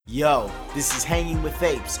Yo, this is Hanging with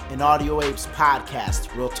Apes, an Audio Apes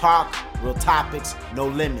podcast. Real talk, real topics, no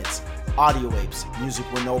limits. Audio Apes, music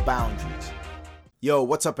with no boundaries. Yo,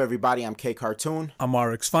 what's up everybody? I'm K Cartoon. I'm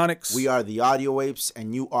RX Phonics. We are the Audio Apes,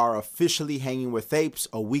 and you are officially Hanging with Apes,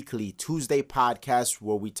 a weekly Tuesday podcast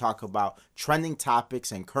where we talk about trending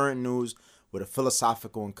topics and current news with a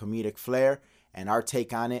philosophical and comedic flair and our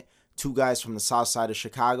take on it. Two guys from the south side of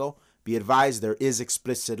Chicago. Be advised, there is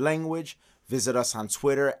explicit language. Visit us on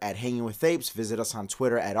Twitter at Hanging with Apes. Visit us on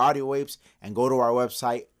Twitter at Audio Apes. And go to our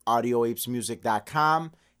website,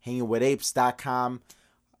 audioapesmusic.com, hangingwithapes.com.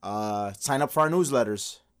 Sign up for our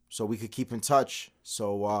newsletters so we could keep in touch.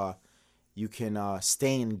 So you can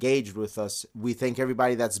stay engaged with us. We thank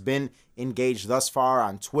everybody that's been engaged thus far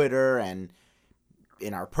on Twitter and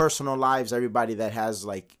in our personal lives. Everybody that has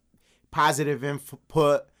like positive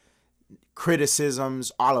input,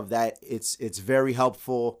 criticisms, all of that. It's very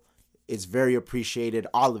helpful. It's very appreciated.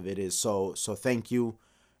 All of it is. So thank you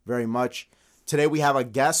very much. Today we have a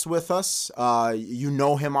guest with us. You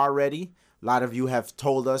know him already. A lot of you have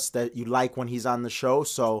told us that you like when he's on the show.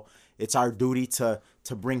 So it's our duty to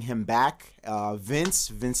bring him back.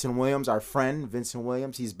 Vincent Williams, our friend, Vincent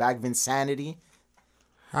Williams. He's back. Vinsanity.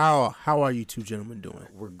 How are you two gentlemen doing?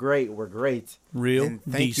 We're great. Real and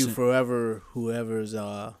thank decent. you for whoever's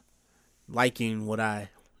liking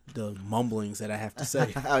the mumblings that I have to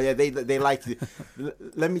say. Oh yeah, they like you.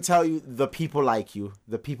 Let me tell you, the people like you.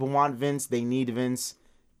 The people want Vince. They need Vince.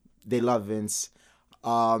 They love Vince.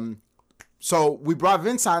 So we brought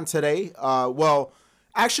Vince on today. Well,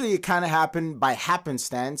 actually, it kind of happened by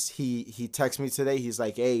happenstance. He texted me today. He's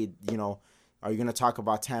like, "Hey, are you gonna talk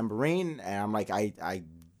about Tamborine?" And I'm like, I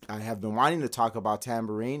have been wanting to talk about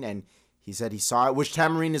Tamborine, and he said he saw it. Which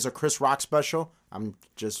Tamborine is a Chris Rock special. I'm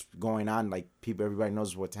just going on like everybody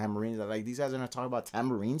knows what Tamborine is. Like, these guys are gonna talk about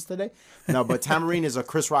tambourines today? No, but Tamborine is a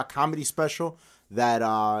Chris Rock comedy special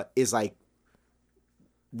that is like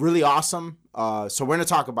really awesome. So we're gonna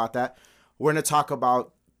talk about that. We're gonna talk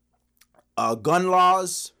about gun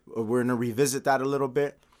laws. We're gonna revisit that a little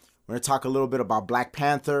bit. We're gonna talk a little bit about Black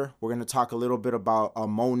Panther. We're gonna talk a little bit about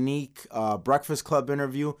Monique Breakfast Club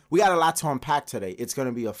interview. We got a lot to unpack today. It's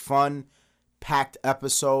gonna be a fun, packed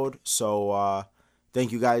episode. So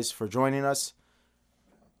thank you guys for joining us.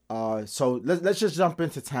 So let's just jump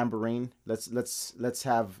into Tamborine. Let's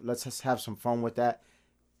have some fun with that.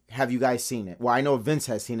 Have you guys seen it? Well, I know Vince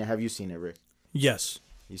has seen it. Have you seen it, Rick? Yes.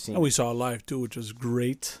 You seen And it? we saw it live too, which was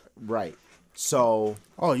great. Right. So.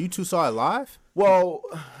 Oh, you two saw it live? Well,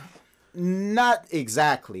 not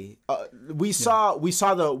exactly. We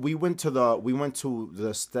went to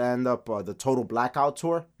the stand up the Total Blackout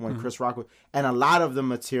tour when Chris Rock was, and a lot of the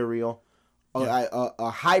material,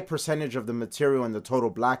 a high percentage of the material in the Total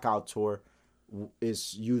Blackout tour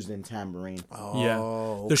is used in Tamborine. Oh, Yeah.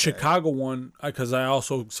 okay. The Chicago one, because I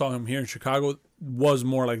also saw him here in Chicago, was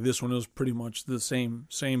more like this one. It was pretty much the same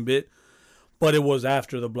bit, but it was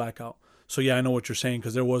after the blackout. So yeah, I know what you're saying,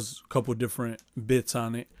 because there was a couple different bits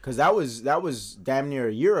on it. Because that was damn near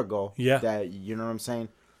a year ago. Yeah. That, you know what I'm saying?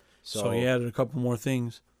 So he added a couple more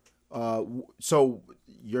things. So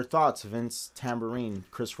your thoughts, Vince, Tamborine,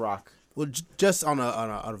 Chris Rock? Well, just on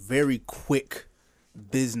a very quick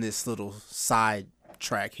business little side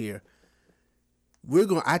track here.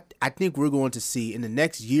 I think we're going to see in the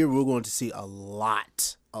next year, we're going to see a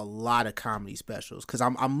lot of comedy specials, because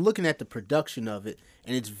I'm looking at the production of it,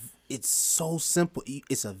 and it's so simple.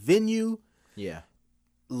 It's a venue, Yeah.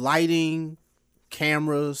 lighting,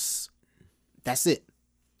 cameras. That's it.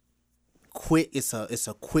 Quick. It's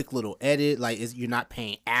a quick little edit. Like, you're not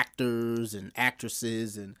paying actors and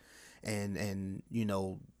actresses and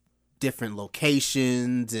different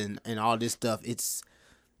locations and all this stuff. It's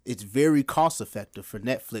very cost effective for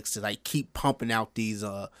Netflix to like keep pumping out these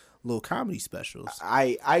little comedy specials.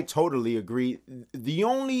 I totally agree. The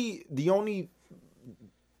only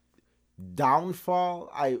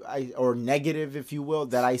downfall or negative, if you will,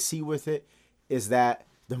 that I see with it is that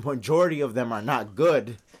the majority of them are not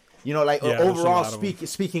good. Overall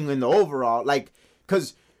speaking in the overall, like,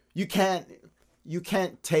 because you can't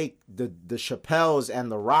take the Chappelles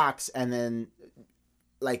and the Rocks and then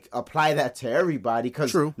like apply that to everybody,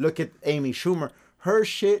 because look at Amy Schumer. Her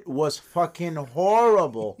shit was fucking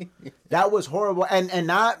horrible. That was horrible,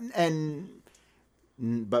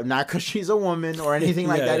 but not because she's a woman or anything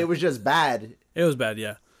like that. Yeah. It was just bad. It was bad.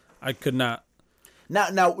 Yeah, I could not.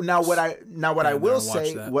 Now what I will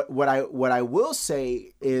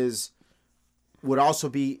say is would also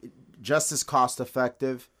be just as cost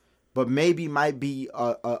effective, but maybe might be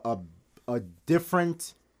a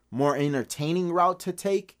different, more entertaining route to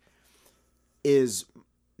take is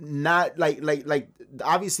not like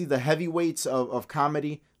obviously the heavyweights of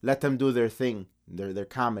comedy, let them do their thing, their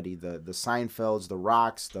comedy, the Seinfelds, the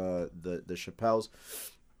Rocks, the Chappelles.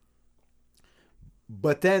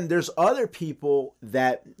 But then there's other people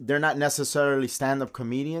that they're not necessarily stand-up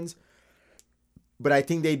comedians, but I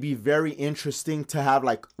think they'd be very interesting to have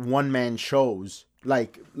like one-man shows,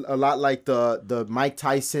 like a lot like the Mike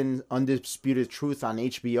Tyson Undisputed Truth on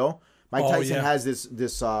HBO. Mike Tyson has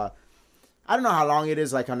this I don't know how long it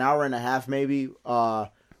is, like an hour and a half maybe,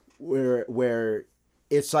 where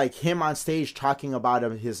it's like him on stage talking about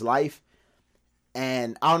his life,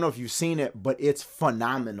 and I don't know if you've seen it, but it's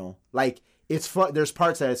phenomenal. Like it's fun. There's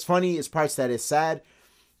parts that it's funny, it's parts that it's sad.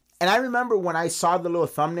 And I remember when I saw the little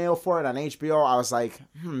thumbnail for it on HBO, I was like,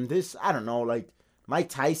 this, I don't know, like Mike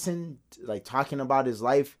Tyson, like talking about his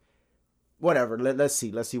life, whatever. Let's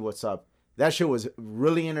see what's up. That shit was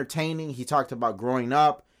really entertaining. He talked about growing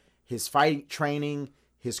up, his fight training,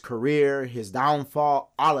 his career, his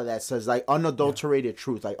downfall, all of that. Says like unadulterated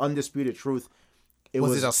truth, like undisputed truth.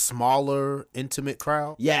 Was it a smaller, intimate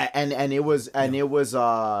crowd? Yeah, and it was in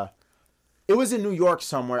New York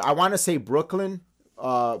somewhere. I want to say Brooklyn,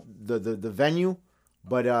 the venue,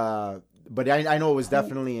 but I know it was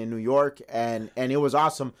definitely in New York, and it was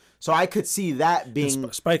awesome. So I could see that being.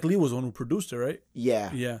 Spike Lee was the one who produced it, right?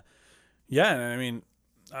 Yeah. And I mean,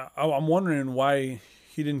 I'm wondering why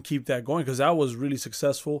he didn't keep that going, because that was really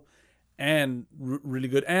successful and really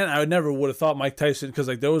good. And I never would have thought Mike Tyson, because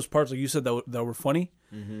like there was parts like you said that were funny,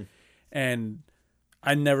 and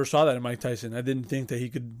I never saw that in Mike Tyson. I didn't think that he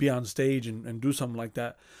could be on stage and do something like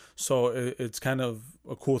that. So it's kind of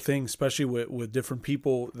a cool thing, especially with different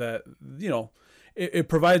people that, you know, it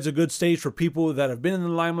provides a good stage for people that have been in the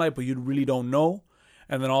limelight but you really don't know,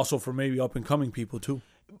 and then also for maybe up and coming people too.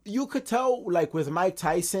 You could tell, like with Mike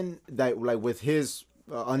Tyson, that like with his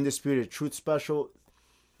Undisputed Truth special,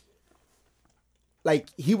 like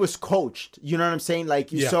he was coached. You know what I'm saying? Like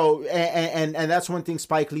so, and that's one thing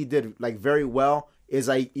Spike Lee did like very well, is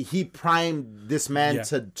like he primed this man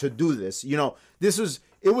to do this. You know,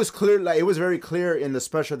 it was clear, like it was very clear in the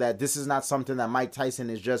special that this is not something that Mike Tyson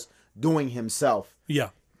is just doing himself. Yeah.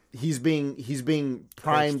 He's being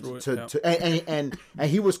primed and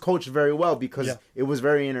he was coached very well, because it was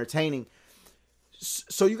very entertaining.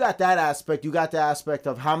 So you got that aspect. You got the aspect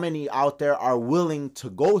of how many out there are willing to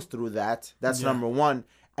go through that. That's number one.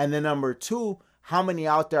 And then number two, how many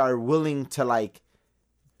out there are willing to like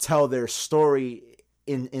tell their story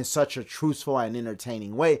in such a truthful and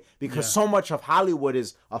entertaining way, because so much of Hollywood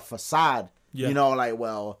is a facade. You know, like,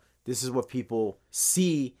 well, this is what people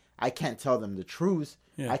see. I can't tell them the truth.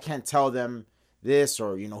 I can't tell them this,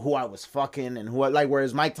 or you know, who I was fucking and who like.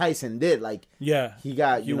 Whereas Mike Tyson did, like, he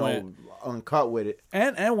got uncut with it.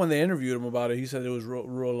 And when they interviewed him about it, he said it was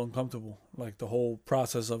real uncomfortable, like the whole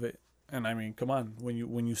process of it. And I mean, come on, when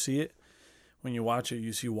you see it, when you watch it,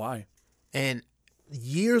 you see why. And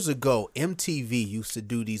years ago, MTV used to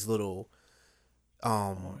do these little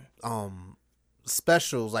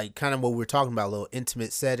specials, like kind of what we're talking about, little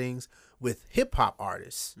intimate settings with hip hop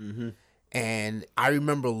artists. And I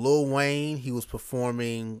remember Lil Wayne, he was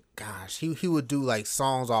performing, gosh, he would do like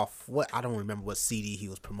songs off I don't remember what CD he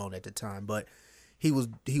was promoting at the time, but he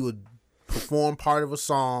would perform part of a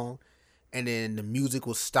song, and then the music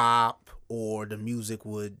would stop, or the music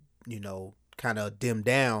would, you know, kind of dim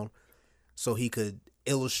down, so he could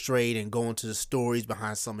illustrate and go into the stories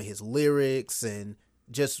behind some of his lyrics. And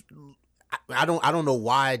just I don't know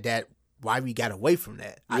why we got away from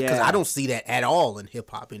that, because I don't see that at all in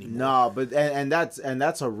hip hop anymore. No, but and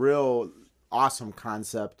that's a real awesome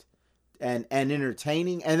concept and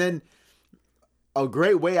entertaining, and then a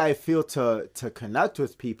great way I feel to connect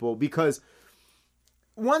with people, because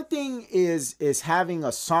one thing is having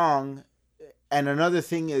a song, and another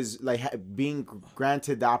thing is like being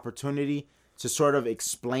granted the opportunity to sort of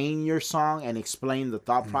explain your song and explain the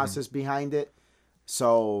thought process behind it.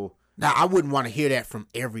 So now, I wouldn't want to hear that from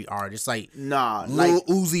every artist. Like, Lil like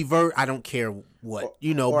Uzi Vert, I don't care what,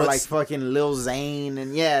 you know. Or but like fucking Lil Zane.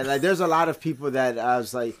 And like there's a lot of people that I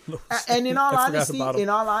was like, and in all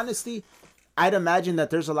honesty, I'd imagine that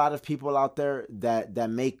there's a lot of people out there that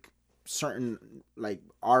make certain like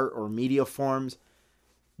art or media forms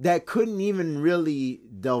that couldn't even really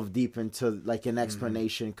delve deep into like an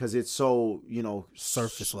explanation, because it's so, you know,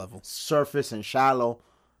 surface level, surface and shallow.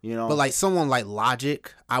 You know, but like someone like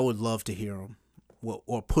Logic, I would love to hear him.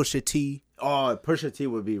 Or Pusha T. Oh, Pusha T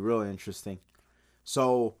would be real interesting.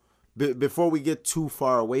 So, before we get too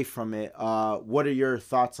far away from it, what are your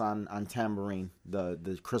thoughts on Tamborine,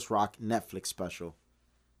 the Chris Rock Netflix special?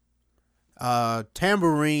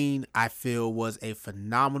 Tamborine, I feel, was a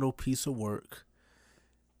phenomenal piece of work.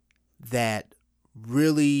 that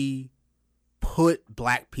really put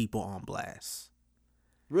black people on blast.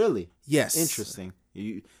 Really? Yes. Interesting.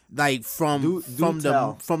 You like from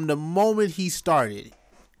the moment he started,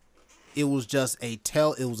 it was just a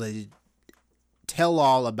tell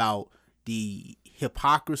all about the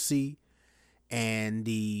hypocrisy and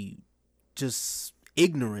the just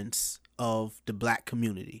ignorance of the black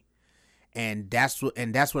community. And that's what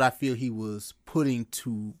I feel he was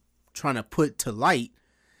trying to put to light.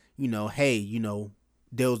 You know, hey, you know,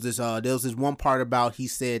 there was this one part about, he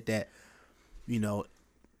said that, you know,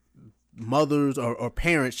 mothers or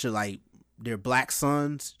parents should, like, their black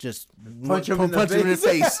sons just punch him in the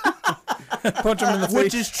face. Punch him in the face.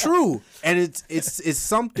 Which is true. And it's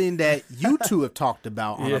something that you two have talked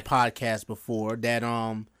about on a podcast before, that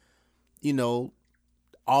you know,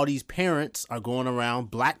 all these parents are going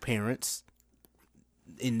around, black parents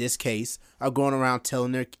in this case, are going around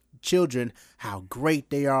telling their children how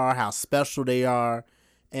great they are, how special they are.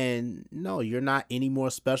 And no, you're not any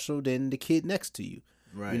more special than the kid next to you.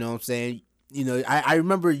 Right. You know what I'm saying? You know, I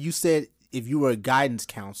remember you said if you were a guidance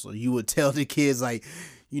counselor, you would tell the kids, like,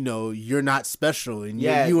 you know, you're not special and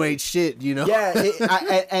you ain't shit, you know? Yeah.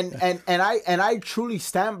 I truly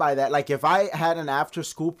stand by that. Like, if I had an after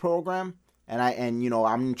school program and you know,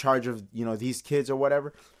 I'm in charge of, you know, these kids or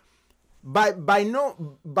whatever, by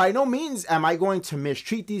no means am I going to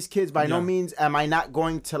mistreat these kids. By no means am I not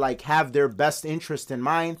going to, like, have their best interest in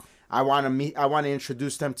mind. I want to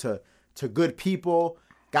introduce them to good people,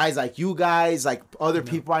 guys like you guys, like other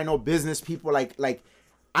people I know, business people, like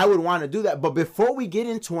I would want to do that. But before we get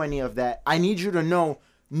into any of that, I need you to know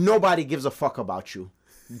nobody gives a fuck about you.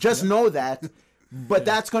 Just know that. But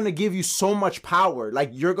that's going to give you so much power. Like,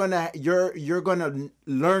 you're going to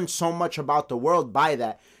learn so much about the world by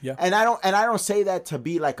that. Yeah. And I don't say that to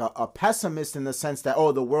be like a pessimist in the sense that,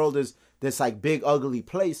 oh, the world is this, like, big ugly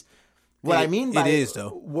place. What I mean by it is,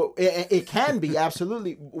 though. It can be,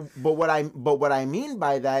 absolutely. But what I mean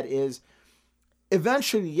by that is,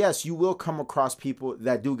 eventually, yes, you will come across people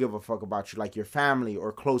that do give a fuck about you, like your family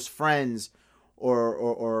or close friends,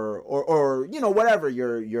 or you know, whatever,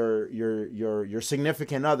 your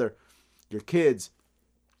significant other, your kids.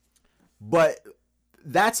 But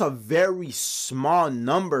that's a very small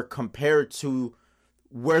number compared to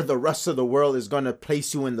where the rest of the world is going to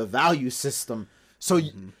place you in the value system. So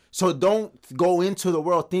so don't go into the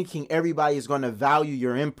world thinking everybody is going to value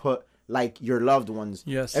your input like your loved ones.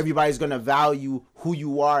 Yes. Everybody's going to value who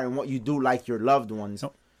you are and what you do like your loved ones.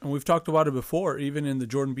 And we've talked about it before, even in the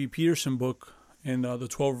Jordan B. Peterson book, in the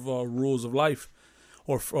 12 Rules of Life,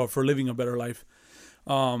 or for living a better life.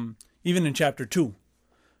 Even in chapter 2,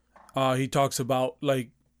 he talks about, like,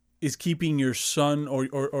 is keeping your son or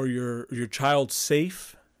your child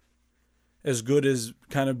safe as good as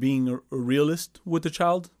kind of being a realist with the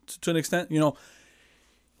child to an extent. You know,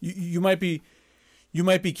 you might be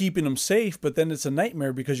keeping them safe, but then it's a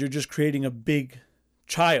nightmare because you're just creating a big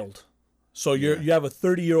child. So you have a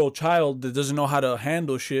 30-year-old child that doesn't know how to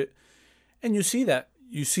handle shit, and you see that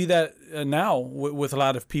now with a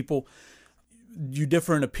lot of people. You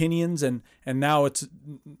differ in opinions, and now it's,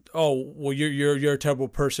 oh, well, you're a terrible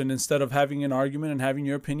person, instead of having an argument and having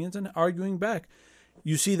your opinions and arguing back.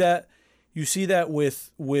 You see that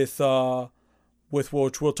with which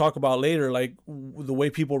we'll talk about later, like the way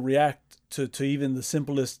people react to even the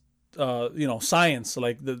simplest science.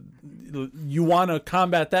 Like you want to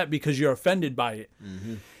combat that because you're offended by it.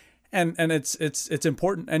 Mm-hmm. And it's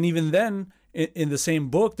important. And even then, in the same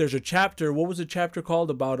book, there's a chapter. What was the chapter called?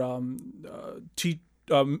 About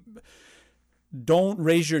don't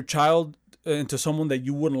raise your child into someone that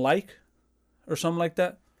you wouldn't like, or something like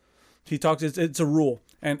that. He talks. It's a rule,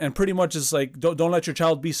 and pretty much it's like don't let your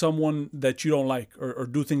child be someone that you don't like, or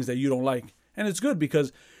do things that you don't like. And it's good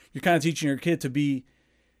because you're kind of teaching your kid to be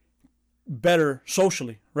better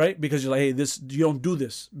socially, right? Because you're like, hey, you don't do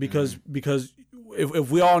this because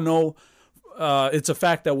if we all know, it's a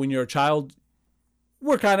fact that when you're a child,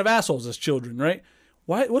 we're kind of assholes as children, right?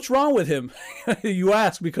 What's wrong with him? You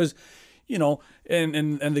ask because,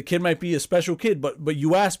 and the kid might be a special kid, but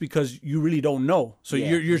you ask because you really don't know. So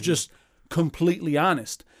you're just completely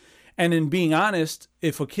honest. And in being honest,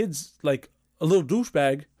 if a kid's like a little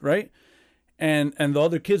douchebag, right? And the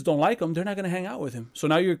other kids don't like him, they're not going to hang out with him. So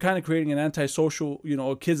now you're kind of creating an antisocial,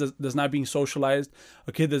 a kid that's not being socialized,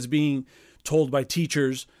 a kid that's being told by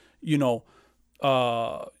teachers, you're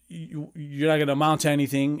not going to amount to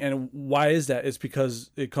anything. And why is that? It's because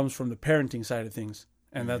it comes from the parenting side of things.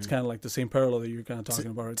 And that's kind of like the same parallel that you're kind of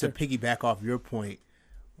talking about right there. To piggyback off your point,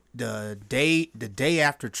 the day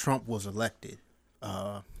after Trump was elected,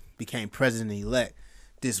 became president-elect,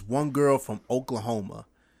 this one girl from Oklahoma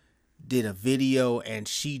did a video and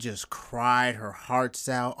she just cried her hearts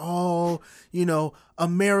out. Oh,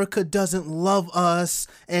 America doesn't love us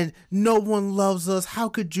and no one loves us. How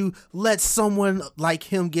could you let someone like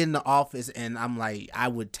him get in the office? And I'm like, I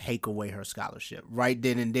would take away her scholarship right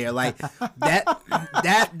then and there. Like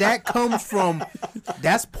that comes from,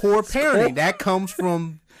 that's poor parenting. That comes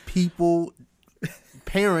from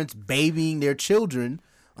parents babying their children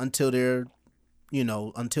until they're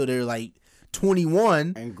like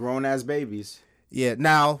 21 and grown as babies. Yeah.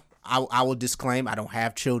 Now I will disclaim I don't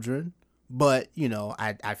have children, but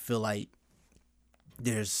I feel like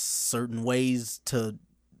there's certain ways to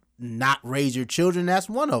not raise your children. That's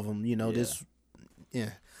one of them.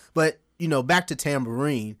 But back to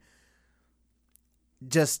Tamborine.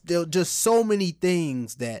 Just so many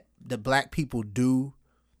things that the black people do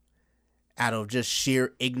out of just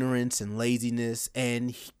sheer ignorance and laziness,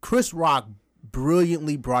 and Chris Rock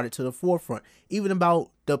brilliantly brought it to the forefront. Even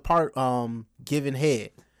about the part giving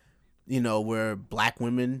head, where black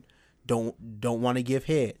women don't want to give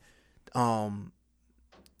head. Let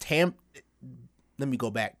me go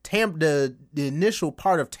back. The initial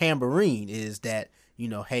part of Tamborine is that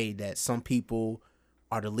that some people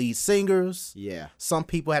are the lead singers. Yeah. Some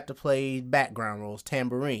people have to play background roles.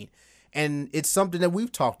 Tamborine, and it's something that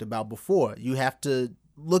we've talked about before. You have to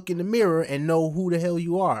look in the mirror and know who the hell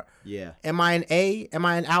you are. Yeah. Am I an A? Am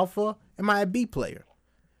I an alpha? Am I a B player?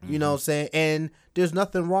 You know what I'm saying? And there's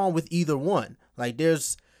nothing wrong with either one. Like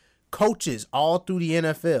there's coaches all through the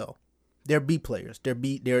NFL. They're B players.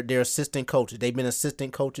 They're assistant coaches. They've been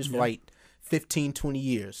assistant coaches for like 15, 20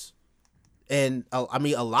 years. And I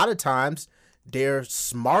mean, a lot of times they're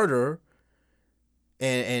smarter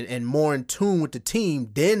and more in tune with the team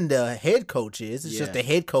than the head coach is. It's just the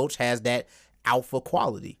head coach has that alpha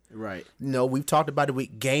quality. Right. We've talked about it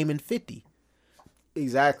with Game and 50.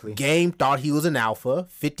 Exactly. Game thought he was an alpha.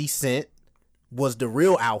 50 Cent was the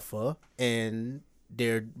real alpha, and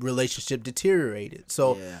their relationship deteriorated.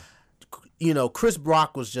 So, Chris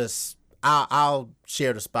Rock was just. I'll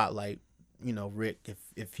share the spotlight. Rick,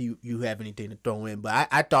 if you have anything to throw in, but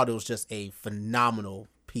I thought it was just a phenomenal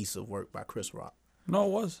piece of work by Chris Rock. No,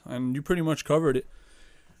 it was, and you pretty much covered it.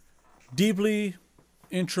 Deeply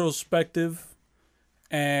introspective,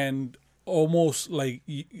 and almost like,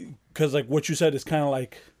 because like what you said is kind of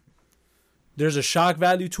like there's a shock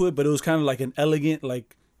value to it, but it was kind of like an elegant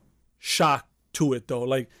like shock to it though,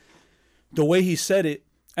 like the way he said it.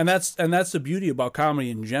 And that's the beauty about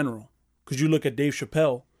comedy in general, because you look at Dave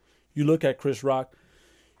Chappelle, you look at Chris Rock,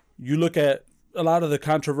 you look at a lot of the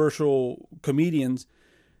controversial comedians,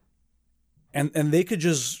 and they could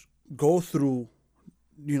just go through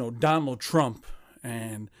Donald Trump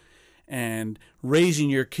and raising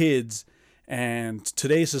your kids and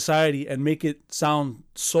today's society and make it sound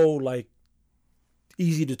so like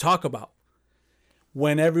easy to talk about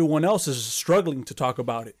when everyone else is struggling to talk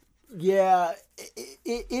about it. Yeah,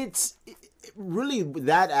 it's really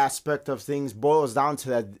that aspect of things boils down to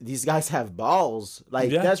that these guys have balls. Like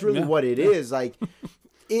that's really what it is. Like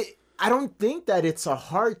I don't think that it's a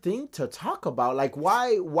hard thing to talk about. Like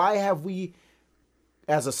why have we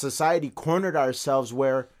as a society cornered ourselves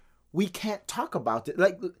where we can't talk about it?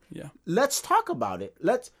 Like let's talk about it.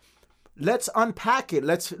 Let's unpack it.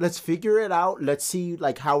 Let's figure it out. Let's see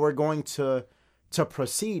like how we're going to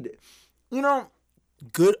proceed.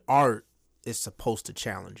 Good art is supposed to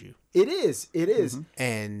challenge you. It is.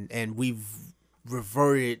 Mm-hmm. And we've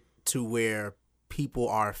reverted to where people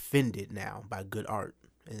are offended now by good art.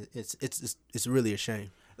 It's really a shame.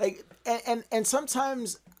 Like and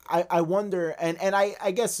sometimes I wonder, and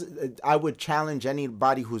I guess I would challenge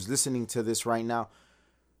anybody who's listening to this right now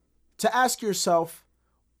to ask yourself,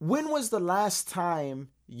 when was the last time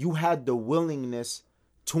you had the willingness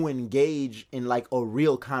to engage in like a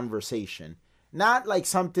real conversation? Not like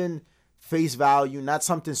something face value, not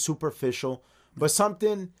something superficial, but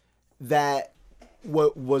something that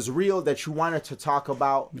was real that you wanted to talk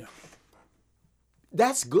about. Yeah.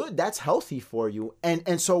 That's good. That's healthy for you.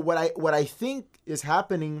 And so what I think is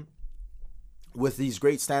happening with these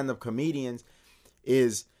great stand-up comedians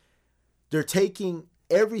is they're taking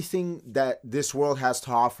everything that this world has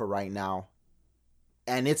to offer right now,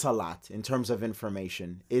 and it's a lot in terms of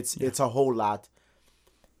information. It's a whole lot.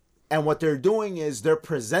 And what they're doing is they're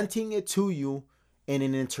presenting it to you in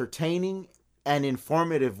an entertaining and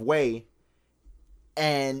informative way,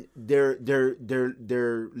 and they're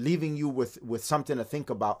leaving you with something to think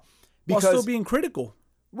about. Because while still being critical.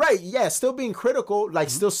 Right, yeah, still being critical, like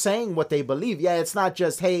still saying what they believe. Yeah, it's not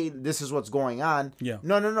just, hey, this is what's going on. Yeah.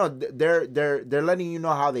 No. They're letting you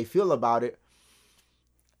know how they feel about it.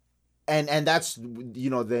 and that's,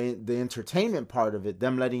 the entertainment part of it,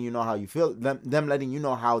 them letting you know how you feel, them letting you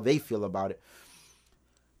know how they feel about it.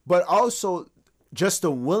 But also just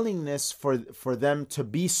the willingness for them to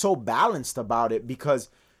be so balanced about it, because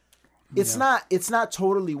it's not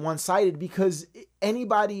totally one-sided, because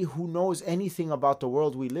anybody who knows anything about the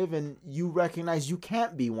world we live in, you recognize you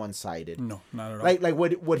can't be one-sided. No, not at all. Like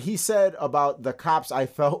what he said about the cops, I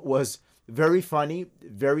felt was very funny,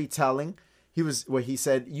 very telling. He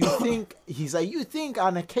said, you think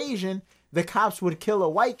on occasion the cops would kill a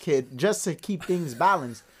white kid just to keep things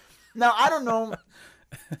balanced. Now, I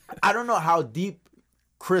don't know how deep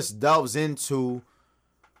Chris delves into,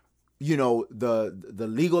 the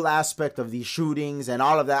legal aspect of these shootings and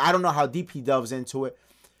all of that. I don't know how deep he delves into it.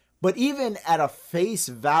 But even at a face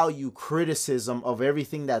value criticism of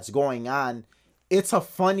everything that's going on, it's a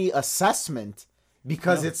funny assessment,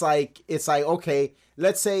 because it's like, okay,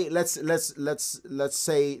 let's say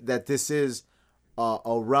that this is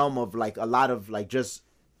a realm of like a lot of like just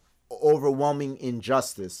overwhelming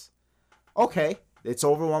injustice. Okay, it's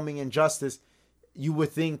overwhelming injustice. You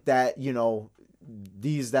would think that,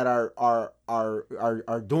 these that are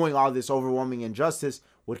doing all this overwhelming injustice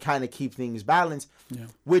would kind of keep things balanced. Yeah.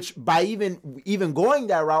 Which by even going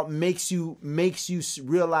that route makes you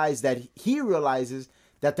realize that he realizes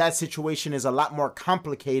that situation is a lot more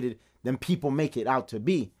complicated than people make it out to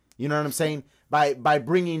be. You know what I'm saying? By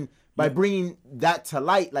bringing that to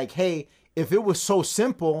light, like, hey, if it was so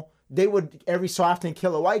simple, they would every so often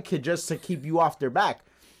kill a white kid just to keep you off their back.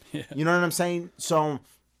 Yeah. You know what I'm saying? So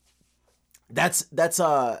that's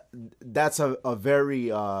a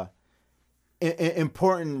very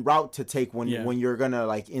important route to take when you're gonna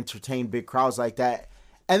like entertain big crowds like that.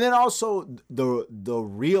 And then also the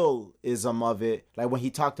realism of it, like when he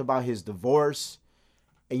talked about his divorce,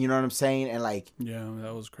 and you know what I'm saying, and like, yeah,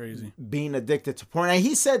 that was crazy, being addicted to porn. And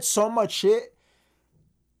he said so much shit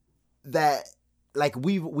that like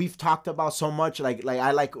we've talked about so much. Like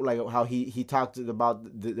I like how he talked about.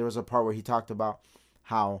 There was a part where he talked about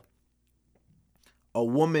how a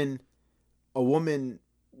woman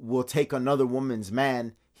will take another woman's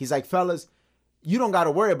man. He's like, fellas, you don't got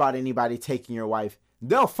to worry about anybody taking your wife.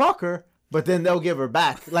 They'll fuck her, but then they'll give her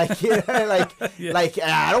back. Like, like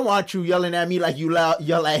I don't want you yelling at me like you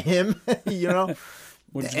yell at him.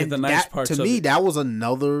 Which is the nice part to me. That was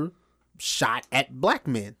another shot at black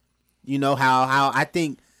men. You know how I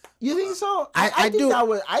think. You think so? I do.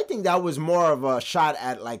 I think that was more of a shot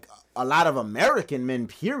at like a lot of American men.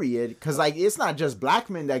 Period. Because like it's not just black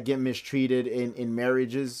men that get mistreated in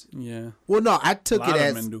marriages. Yeah. Well, no, I took it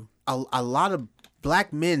as a lot of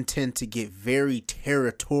black men tend to get very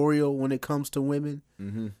territorial when it comes to women.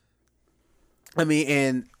 Mm-hmm. I mean,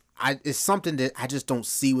 and it's something that I just don't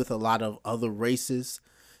see with a lot of other races.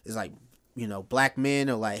 It's like, black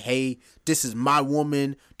men are like, hey, this is my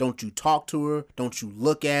woman. Don't you talk to her. Don't you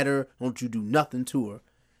look at her. Don't you do nothing to her.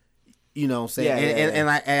 You know what I'm saying?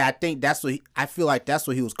 And I think I feel like that's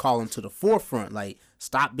what he was calling to the forefront. Like,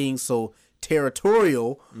 stop being so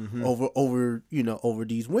territorial over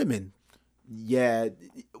these women. Yeah,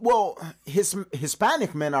 well,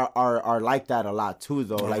 Hispanic men are like that a lot too,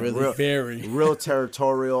 though. Like really, real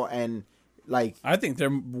territorial, and like I think they're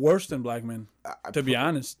worse than black men. To be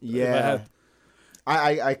honest, yeah,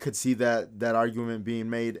 I could see that argument being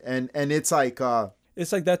made, and it's like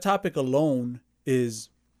that topic alone is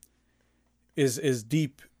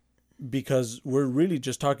deep, because we're really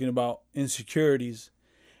just talking about insecurities,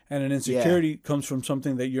 and an insecurity comes from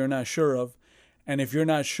something that you're not sure of. And if you're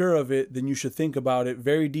not sure of it, then you should think about it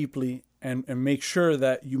very deeply and make sure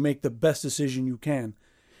that you make the best decision you can.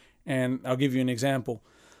 And I'll give you an example.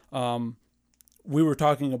 We were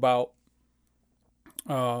talking about,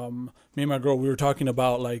 me and my girl, we were talking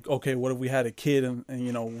about like, okay, what if we had a kid and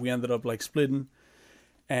we ended up like splitting,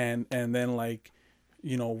 and then like,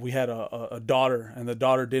 we had a daughter, and the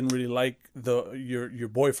daughter didn't really like your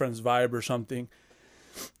boyfriend's vibe or something.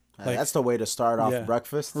 Like, that's the way to start off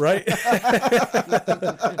breakfast. Right?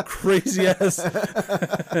 Crazy ass.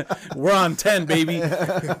 We're on 10, baby.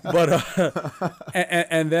 But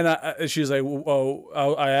and then she's like,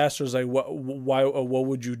 I asked her, like, what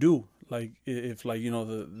would you do? Like, if like,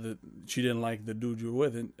 she didn't like the dude you were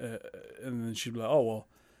with, and then she'd be like, oh, well,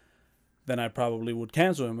 then I probably would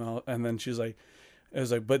cancel him. And then she's like,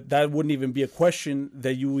 but that wouldn't even be a question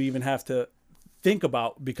that you even have to think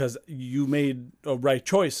about, because you made a right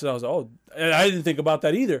choice. So I was like, oh, I didn't think about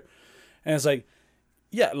that either. And it's like,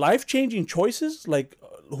 yeah, life-changing choices, like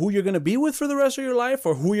who you're going to be with for the rest of your life,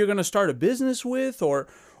 or who you're going to start a business with, or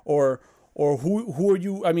who are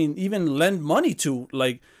you, I mean, even lend money to.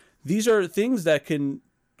 Like, these are things that can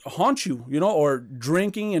haunt you, or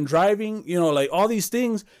drinking and driving, like all these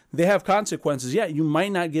things, they have consequences. Yeah, you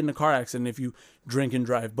might not get in a car accident if you drink and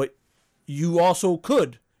drive, but you also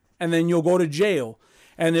could, and then you'll go to jail.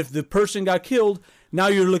 And if the person got killed, now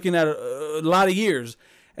you're looking at a lot of years.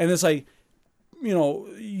 And it's like,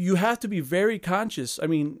 you have to be very conscious. I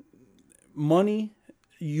mean, money,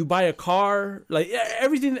 you buy a car, like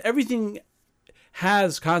everything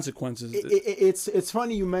has consequences. It's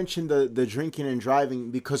funny you mentioned the drinking and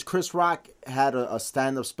driving, because Chris Rock had a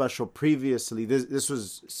stand-up special previously. This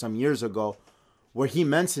was some years ago, where he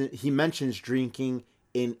mentions drinking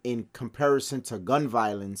in comparison to gun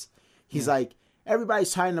violence. He's like,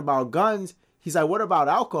 everybody's talking about guns. He's like, what about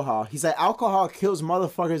alcohol? He's like, alcohol kills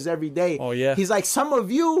motherfuckers every day. Oh yeah. He's like, some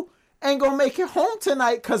of you ain't gonna make it home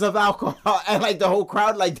tonight because of alcohol. And like the whole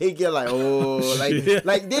crowd, like they get like, oh, like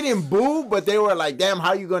like they didn't boo, but they were like, damn,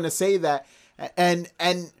 how you gonna say that? And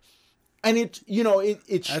it,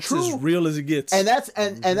 it's that's true. As real as it gets. And that's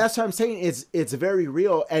and that's what I'm saying. It's very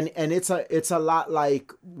real, and it's a lot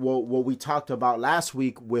like what we talked about last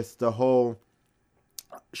week with the whole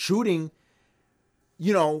shooting.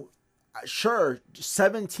 Sure,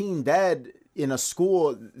 17 dead in a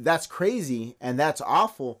school, that's crazy and that's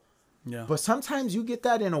awful. Yeah. But sometimes you get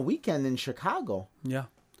that in a weekend in Chicago. Yeah.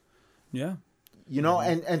 Yeah.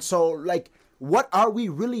 And so like, what are we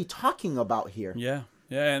really talking about here? Yeah.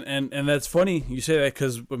 Yeah, and that's funny you say that,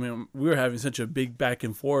 because I mean, we were having such a big back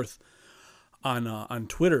and forth on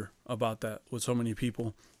Twitter about that with so many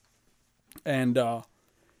people, and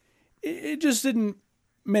it just didn't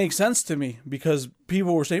make sense to me, because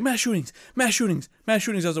people were saying mass shootings. I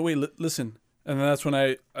was like, wait, listen, and then that's when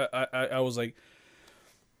I was like,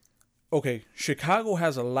 okay, Chicago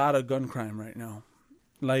has a lot of gun crime right now.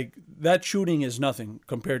 Like, that shooting is nothing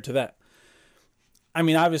compared to that. I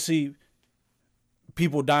mean, obviously,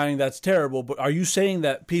 people dying, that's terrible, but are you saying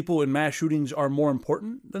that people in mass shootings are more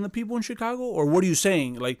important than the people in Chicago? Or what are you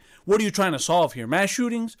saying? Like, what are you trying to solve here? Mass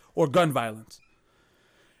shootings or gun violence?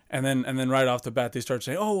 And then right off the bat, they start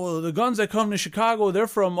saying, oh, well, the guns that come to Chicago, they're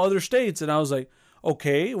from other states. And I was like,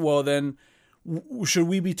 okay, well then, should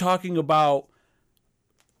we be talking about,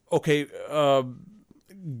 gun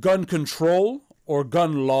control or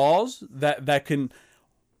gun laws that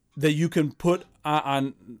you can put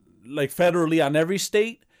on like federally on every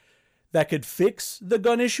state that could fix the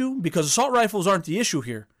gun issue? Because assault rifles aren't the issue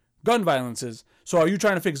here. Gun violence is. So are you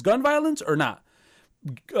trying to fix gun violence or not?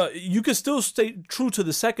 You can still stay true to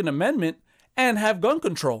the Second Amendment and have gun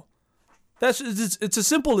control. It's as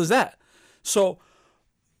simple as that. So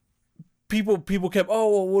people kept,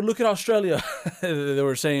 oh, well, look at Australia. They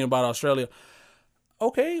were saying about Australia.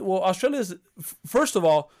 Okay, well, Australia's, first of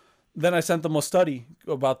all, then I sent them a study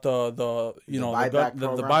about the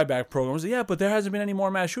buyback program. I was like, yeah, but there hasn't been any more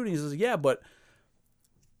mass shootings. I was like, yeah, but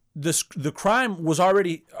the crime was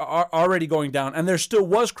already going down, and there still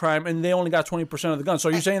was crime, and they only got 20% of the guns. So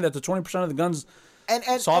are you saying that the 20% of the guns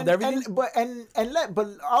solved everything? But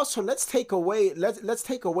also let's take away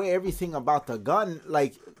everything about the gun.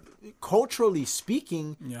 Like, culturally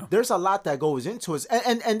speaking, there's a lot that goes into it,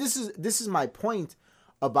 and this is my point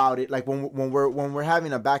about it. Like when we're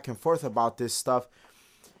having a back and forth about this stuff,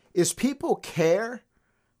 is people care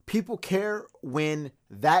when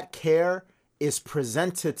that care is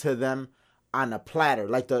presented to them on a platter.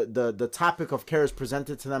 Like the topic of care is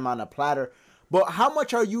presented to them on a platter. But how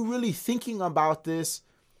much are you really thinking about this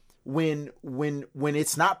when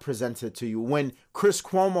it's not presented to you? When Chris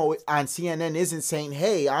Cuomo on CNN isn't saying,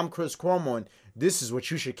 hey, I'm Chris Cuomo and this is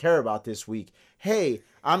what you should care about this week. Hey,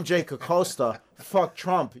 I'm Jake Acosta. Fuck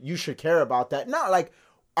Trump. You should care about that. No, like,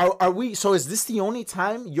 are we? So is this the only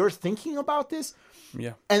time you're thinking about this?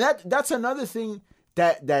 Yeah. And that's another thing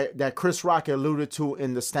that Chris Rock alluded to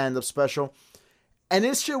in the stand-up special. And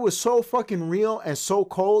this shit was so fucking real and so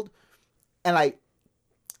cold. And like,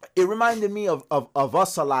 it reminded me of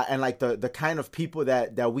us a lot, and like the kind of people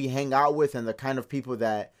that we hang out with and the kind of people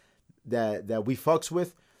that we fucks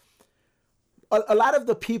with. A lot of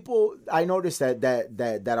the people I noticed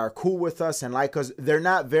that are cool with us and like us, they're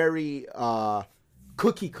not very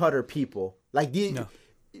cookie cutter people. Like a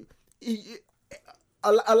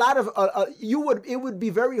lot of it would be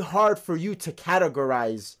very hard for you to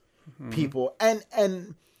categorize people,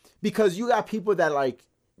 and because you got people that, like,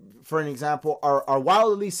 for an example, are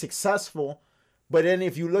wildly successful, but then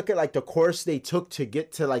if you look at like the course they took to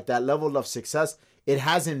get to like that level of success, it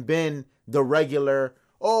hasn't been the regular,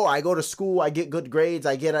 oh, I go to school, I get good grades,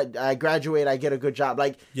 I graduate, I get a good job.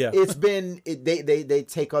 Like, it's been they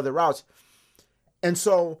take other routes. And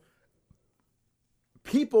so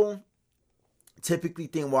people typically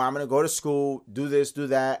think, well, I'm going to go to school, do this, do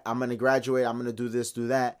that. I'm going to graduate. I'm going to do this, do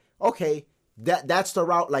that. Okay, that's the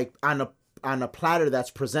route, like on a platter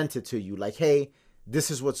that's presented to you. Like, hey,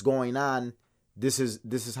 this is what's going on. This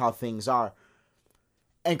is how things are.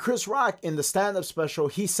 And Chris Rock in the stand-up special,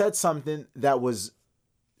 he said something that was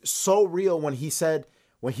so real when he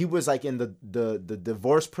was like in the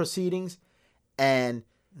divorce proceedings, and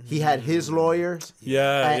he had his lawyers,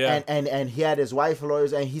 and he had his wife's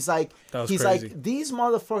lawyers, and he's like crazy. Like, these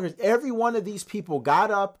motherfuckers, every one of these people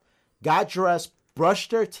got up, got dressed,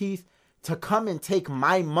 brushed their teeth to come and take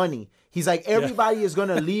my money. He's like, everybody is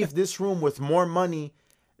gonna leave this room with more money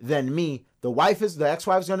than me. The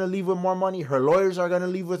ex-wife's gonna leave with more money. Her lawyers are gonna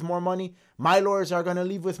leave with more money. My lawyers are gonna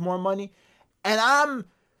leave with more money. And I'm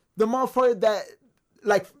the motherfucker that,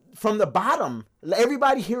 like, from the bottom,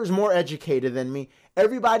 everybody here is more educated than me.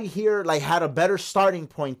 Everybody here, like, had a better starting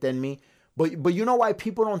point than me. But you know why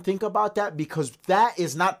people don't think about that? Because that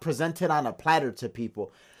is not presented on a platter to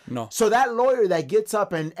people. No. So that lawyer that gets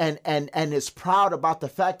up and is proud about the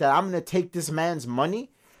fact that I'm gonna take this man's money,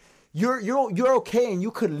 you're okay, and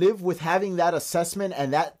you could live with having that assessment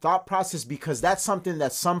and that thought process, because that's something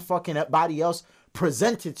that some fucking body else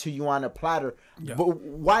presented to you on a platter. Yeah. But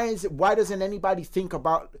why doesn't anybody think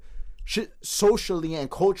about shit socially and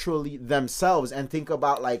culturally themselves and think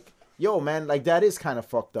about, like, yo, man, like, that is kind of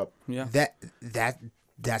fucked up. Yeah.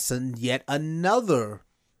 That's yet another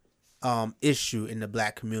issue in the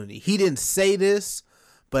black community. He didn't say this,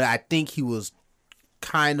 but I think he was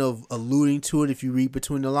kind of alluding to it if you read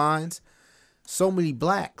between the lines. So many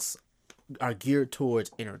blacks are geared towards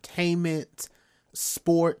entertainment,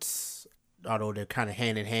 sports, although they're kind of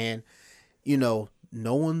hand in hand. You know,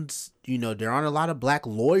 there aren't a lot of black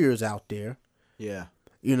lawyers out there. Yeah.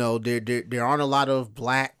 You know, there aren't a lot of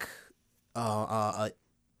black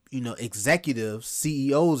executives,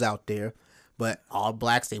 CEOs out there, but all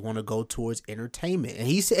blacks, they want to go towards entertainment. And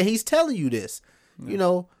he's telling you this. Yeah. You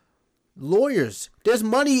know, lawyers, there's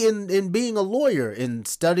money in being a lawyer and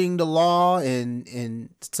studying the law, and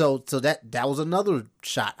so that was another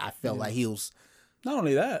shot. I felt like he was not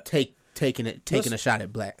only that taking a shot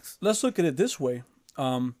at blacks. Let's look at it this way.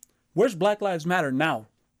 Where's Black Lives Matter now?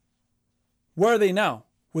 Where are they now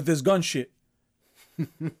with this gun shit?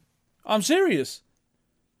 I'm serious.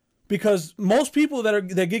 Because most people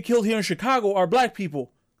that get killed here in Chicago are black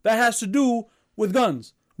people. That has to do with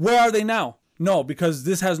guns. Where are they now? No, because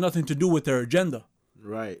this has nothing to do with their agenda.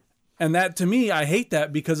 Right. And that, to me, I hate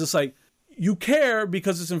that, because it's like, you care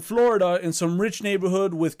because it's in Florida, in some rich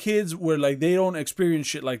neighborhood with kids where, like, they don't experience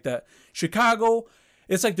shit like that. Chicago,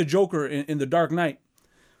 it's like the Joker in The Dark Knight.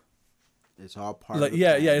 It's all part of the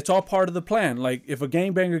plan. Yeah, it's all part of the plan. Like, if a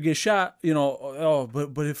gangbanger gets shot,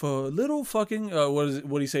 but if a little fucking, what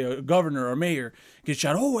do you say, a governor or mayor gets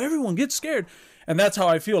shot, everyone gets scared. And that's how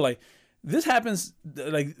I feel. Like, this happens,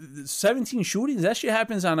 like 17 shootings, that shit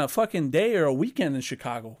happens on a fucking day or a weekend in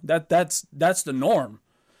Chicago. That's the norm.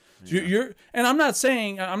 Yeah. And I'm not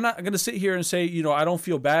going to sit here and say, I don't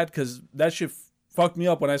feel bad, because that shit fucked me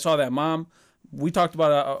up when I saw that mom. We talked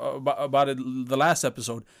about it the last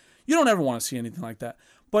episode. You don't ever want to see anything like that.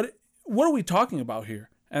 But what are we talking about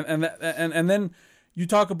here? And then you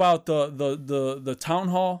talk about the town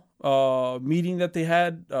hall meeting that they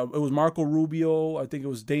had. It was Marco Rubio. I think it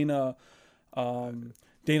was Dana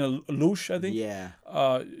Lush, I think. Yeah.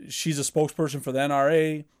 She's a spokesperson for the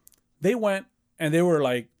NRA. They went and they were,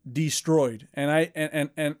 like, destroyed. And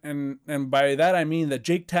by that I mean that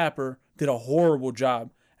Jake Tapper did a horrible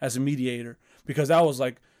job as a mediator, because that was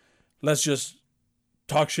like, let's just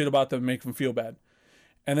talk shit about them and make them feel bad.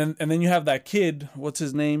 And then you have that kid, what's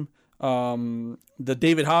his name? The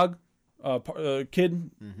David Hogg kid.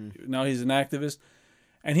 Mm-hmm. Now he's an activist.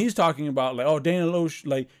 And he's talking about, like, Dana Loesch,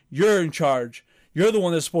 like, you're in charge. You're the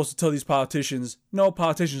one that's supposed to tell these politicians. No,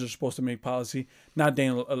 politicians are supposed to make policy, not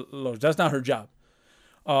Dana Loesch. That's not her job.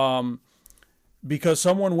 Because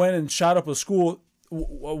someone went and shot up a school,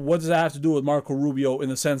 what does that have to do with Marco Rubio, in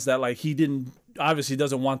the sense that, like, he obviously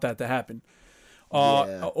doesn't want that to happen?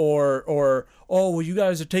 Or well, you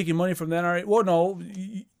guys are taking money from the NRA. Well, no,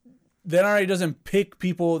 the NRA doesn't pick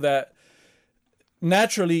people that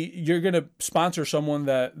naturally you're going to sponsor someone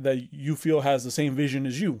that you feel has the same vision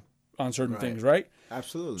as you on certain things, right?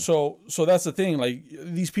 Absolutely. So that's the thing. Like,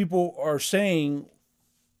 these people are saying,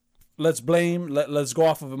 let's blame, let's go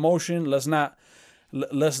off of emotion, let's not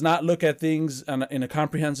look at things in a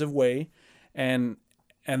comprehensive way, and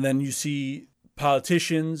then you see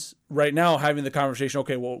politicians right now having the conversation,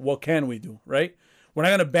 okay, well, what can we do, right? We're not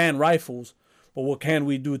going to ban rifles, but what can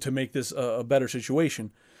we do to make this a better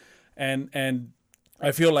situation? And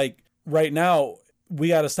I feel like right now we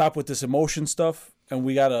got to stop with this emotion stuff, and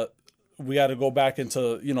we got to go back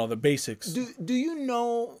into, the basics. Do you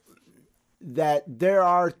know that there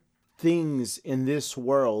are things in this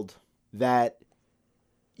world that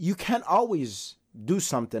you can't always do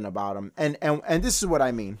something about them, and this is what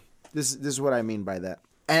I mean. This is what I mean by that.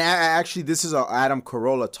 And actually, this is a Adam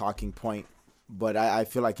Carolla talking point, but I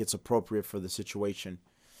feel like it's appropriate for the situation.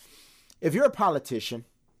 If you're a politician,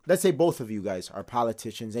 let's say both of you guys are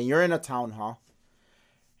politicians, and you're in a town hall,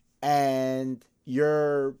 and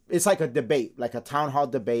it's like a debate, like a town hall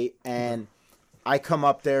debate, and I come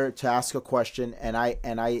up there to ask a question, and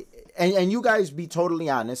you guys be totally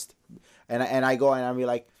honest, and I go and I be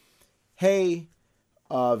like, hey,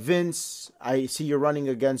 Vince, I see you're running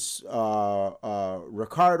against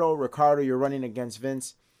Ricardo. Ricardo, you're running against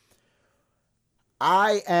Vince.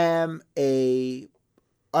 I am a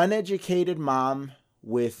uneducated mom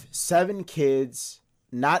with 7 kids,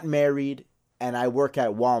 not married, and I work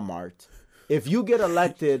at Walmart. If you get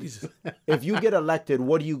elected,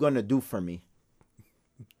 what are you gonna do for me?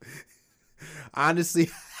 Honestly,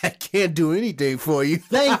 I can't do anything for you.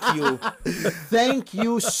 Thank you. Thank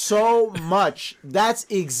you so much. That's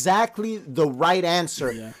exactly the right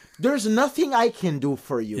answer. Yeah. There's nothing I can do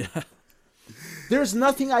for you. Yeah. There's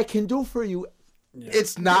nothing I can do for you. Yeah.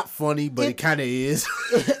 It's not funny, but it kind of is.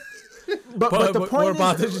 But the point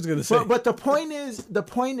politicians gonna say? But the point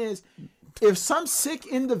is, if some sick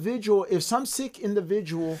individual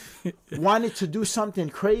wanted to do something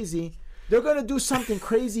crazy, they're gonna do something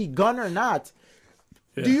crazy, gun or not.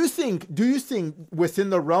 Yeah. Do you think within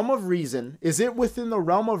the realm of reason, is it within the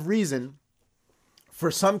realm of reason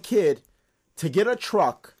for some kid to get a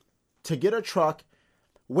truck,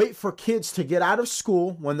 wait for kids to get out of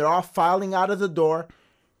school when they're all filing out of the door,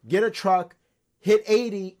 get a truck, hit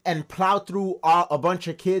 80 and plow through a bunch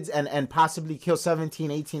of kids and possibly kill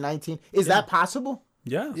 17, 18, 19? Is that possible?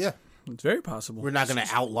 Yeah. Yeah. It's very possible. We're not going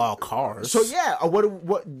to outlaw cars. So yeah, what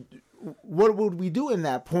would we do in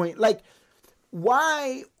that point? Like,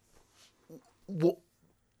 why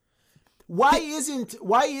isn't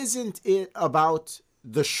it about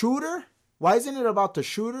the shooter? Why isn't it about the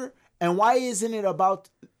shooter? And why isn't it about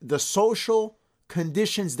the social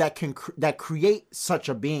conditions that create such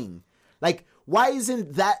a being? Like, why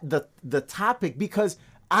isn't that the topic? Because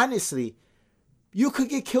honestly, you could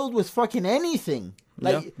get killed with fucking anything.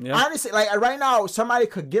 Like, honestly, like right now, somebody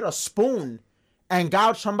could get a spoon and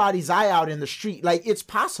gouge somebody's eye out in the street. Like, it's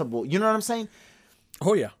possible. You know what I'm saying?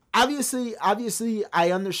 Oh yeah. Obviously,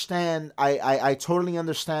 I understand. I totally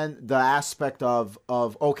understand the aspect of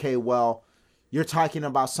okay, well, you're talking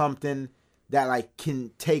about something that like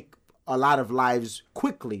can take a lot of lives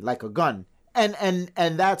quickly, like a gun, and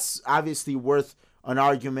that's obviously worth an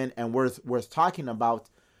argument and worth talking about.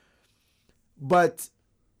 But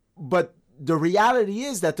the reality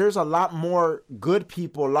is that there's a lot more good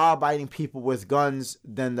people, law-abiding people with guns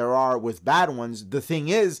than there are with bad ones. The thing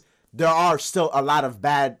is, there are still a lot of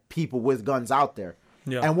bad people with guns out there.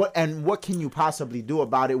 Yeah. And what can you possibly do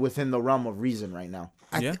about it within the realm of reason right now?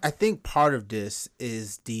 I think part of this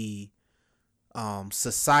is the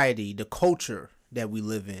society, the culture that we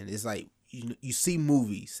live in. Is like you see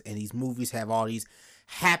movies, and these movies have all these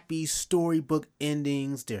happy storybook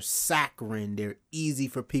endings. They're saccharine. They're easy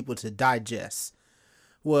for people to digest.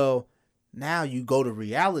 Well, now you go to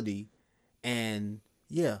reality, and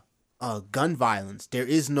gun violence. There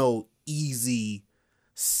is no easy,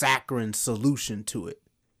 saccharine solution to it.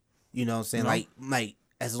 You know what I'm saying? No. Like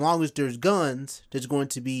as long as there's guns, there's going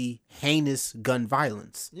to be heinous gun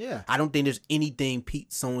violence. Yeah. I don't think there's anything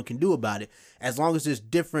someone can do about it. As long as there's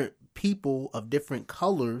different people of different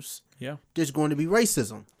colors, there's going to be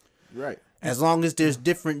racism. Right. As long as there's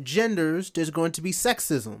different genders, there's going to be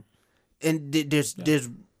sexism. And there's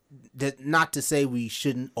not to say we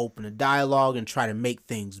shouldn't open a dialogue and try to make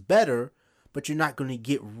things better, but you're not going to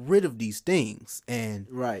get rid of these things. And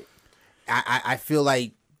right. I feel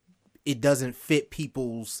like it doesn't fit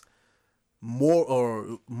people's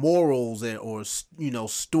morals or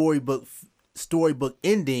storybook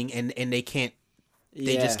ending, and they can't.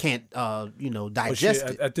 They just can't, digest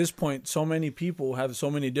it. At this point, so many people have so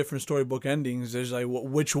many different storybook endings. There's like,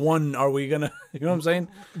 which one are we gonna? You know what I'm saying?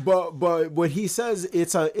 But what he says,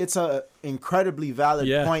 it's a incredibly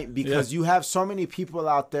valid point, because you have so many people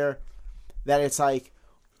out there that it's like,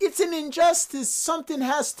 it's an injustice. Something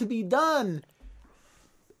has to be done.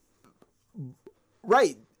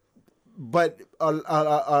 Right. But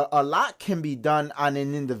a lot can be done on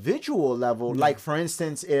an individual level. Like, for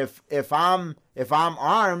instance, if I'm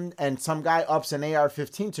armed and some guy ups an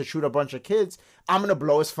AR-15 to shoot a bunch of kids, I'm gonna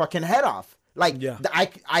blow his fucking head off. Like,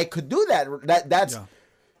 I could do that.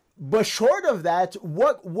 But short of that,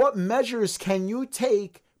 what measures can you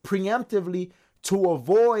take preemptively to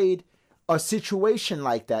avoid a situation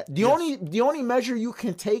like that? The only measure you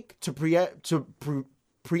can take to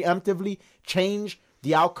preemptively change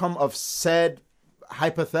the outcome of said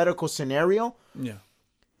hypothetical scenario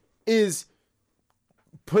is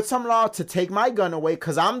put some law to take my gun away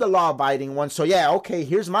because I'm the law-abiding one. So yeah, okay,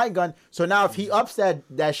 here's my gun. So now if he ups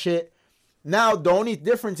that shit, now the only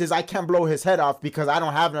difference is I can't blow his head off because I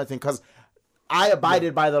don't have nothing because I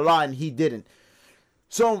abided by the law and he didn't.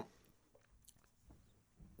 So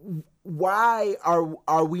why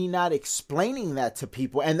are we not explaining that to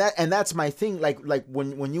people? And that's my thing. Like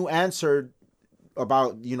when you answered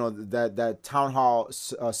about that town hall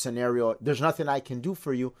scenario, there's nothing I can do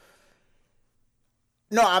for you.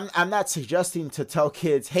 No, I'm not suggesting to tell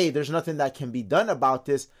kids, hey, there's nothing that can be done about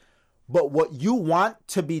this. But what you want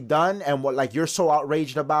to be done and what like you're so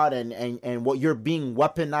outraged about and what you're being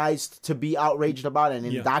weaponized to be outraged about and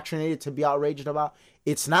indoctrinated to be outraged about,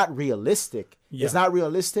 it's not realistic. Yeah. It's not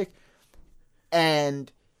realistic.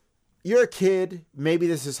 And you're a kid, maybe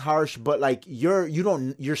this is harsh, but like you're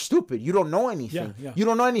stupid. You don't know anything. Yeah. You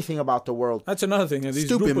don't know anything about the world. That's another thing.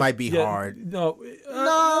 Stupid might be hard. No,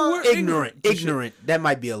 ignorant. That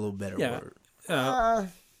might be a little better word.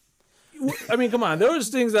 I mean, come on. There was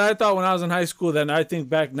things that I thought when I was in high school that I think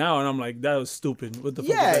back now and I'm like, that was stupid. What the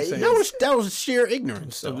fuck was I saying? That was sheer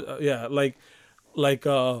ignorance. So.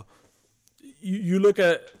 You look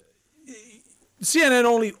at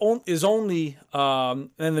CNN is only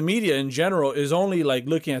and the media in general is only like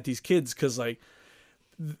looking at these kids because like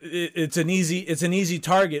it's an easy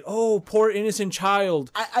target. Oh, poor innocent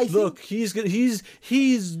child. I look, he's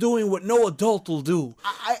doing what no adult will do.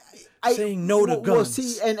 Saying no to guns. Well,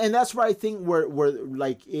 see, and that's where I think we're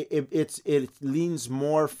like it leans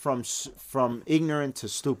more from ignorant to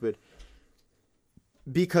stupid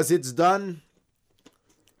because it's done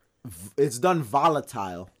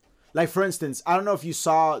volatile. Like for instance, I don't know if you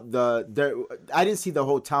saw I didn't see the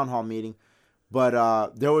whole town hall meeting,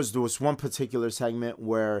 but there was one particular segment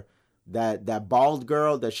where that bald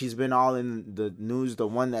girl that she's been all in the news, the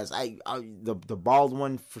one that's the bald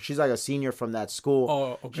one, she's like a senior from that school.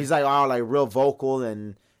 Oh, okay. She's like all like real vocal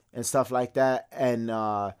and stuff like that, and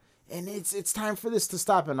it's time for this to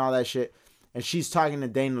stop and all that shit. And she's talking to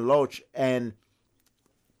Dana Loach, and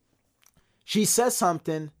she says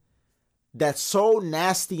something that's so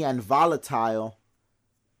nasty and volatile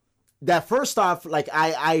that first off, like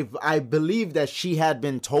I believe that she had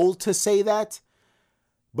been told to say that.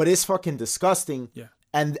 But it's fucking disgusting. Yeah.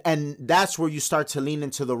 And that's where you start to lean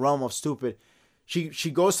into the realm of stupid. She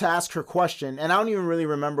goes to ask her question, and I don't even really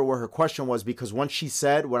remember what her question was because once she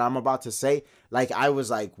said what I'm about to say, like I was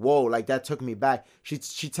like, whoa, like that took me back. She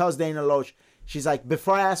tells Dana Loach, she's like,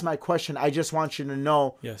 before I ask my question, I just want you to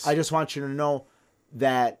know,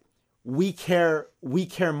 that we care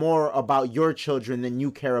more about your children than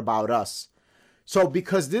you care about us. So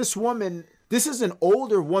because this is an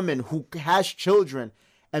older woman who has children,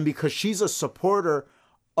 and because she's a supporter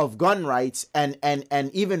of gun rights and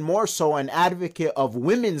even more so an advocate of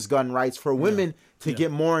women's gun rights for women to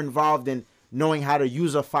get more involved in knowing how to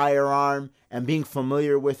use a firearm and being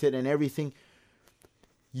familiar with it and everything,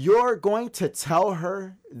 you're going to tell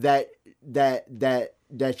her that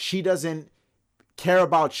she doesn't care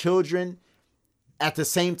about children, at the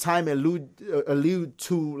same time allude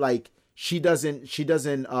to like she doesn't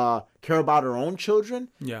care about her own children.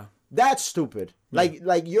 Yeah. That's stupid. Yeah.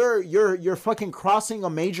 Like you're fucking crossing a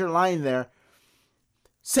major line there.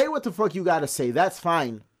 Say what the fuck you gotta say. That's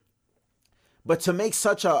fine. But to make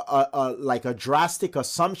such a drastic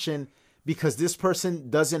assumption because this person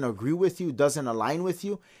doesn't agree with you, doesn't align with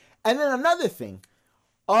you. And then another thing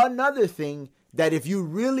that if you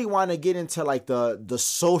really want to get into like the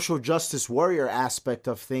social justice warrior aspect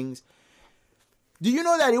of things, do you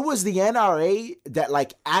know that it was the NRA that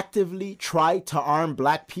like actively tried to arm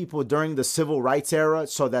black people during the civil rights era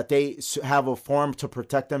so that they have a form to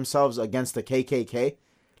protect themselves against the KKK?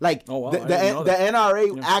 Like the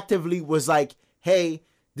NRA actively was like, hey,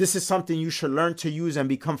 this is something you should learn to use and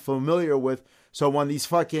become familiar with. So when these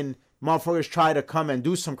fucking motherfuckers try to come and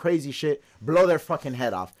do some crazy shit, blow their fucking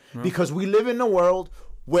head off. Mm-hmm. Because we live in a world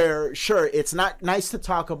where, sure, it's not nice to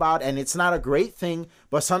talk about and it's not a great thing,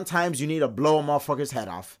 but sometimes you need to blow a motherfucker's head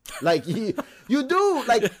off. Like, you do.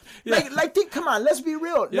 Like, think, come on, let's be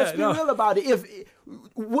real. Let's be real about it. If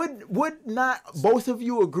would not both of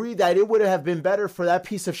you agree that it would have been better for that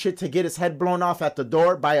piece of shit to get his head blown off at the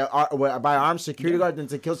door by an armed security guard than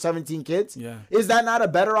to kill 17 kids? Yeah. Is that not a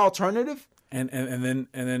better alternative? And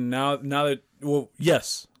then now that, well,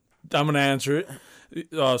 yes, I'm gonna answer it.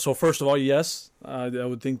 So first of all, yes, I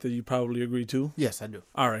would think that you probably agree too. Yes, I do.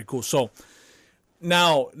 All right, cool. So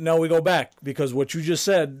now we go back because what you just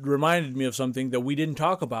said reminded me of something that we didn't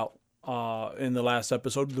talk about in the last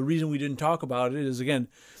episode. The reason we didn't talk about it is, again,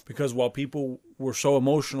 because while people were so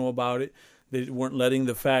emotional about it, they weren't letting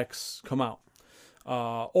the facts come out.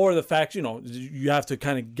 Or the facts, you have to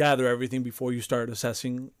kind of gather everything before you start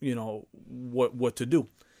assessing, what to do.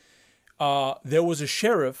 There was a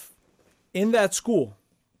sheriff in that school,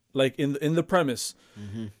 like in the premise.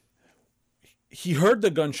 Mm-hmm. He heard the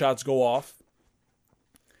gunshots go off.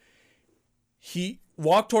 He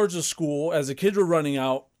walked towards the school as the kids were running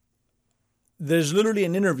out. There's literally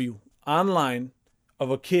an interview online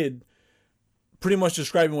of a kid pretty much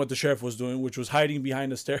describing what the sheriff was doing, which was hiding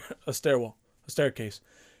behind a staircase,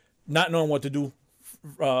 not knowing what to do,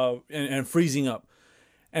 and freezing up.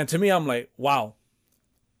 And to me, I'm like, wow,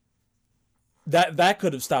 that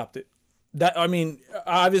could have stopped it. That, I mean,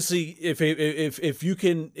 obviously, if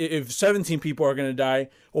 17 people are going to die,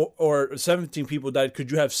 or 17 people died,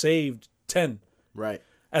 could you have saved 10? Right.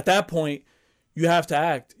 At that point, you have to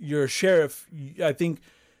act. You're a sheriff. I think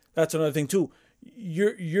that's another thing too.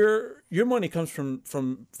 Your money comes from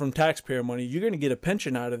taxpayer money. You're going to get a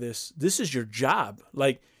pension out of this. This is your job.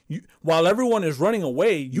 Like, while everyone is running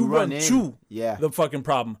away, you run to the fucking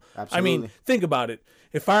problem. Absolutely. I mean, think about it.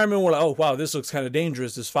 If firemen were like, oh, wow, this looks kind of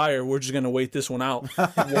dangerous, this fire, we're just going to wait this one out.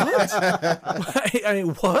 What? I mean,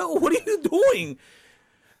 what? What are you doing?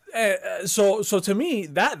 So to me,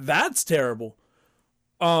 that's terrible.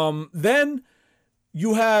 Then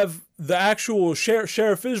you have the actual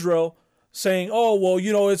Sheriff Israel saying, "Oh, well,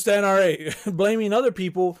 it's the NRA," blaming other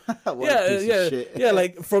people. Yeah,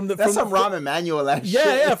 like that's some Rahm Emanuel shit.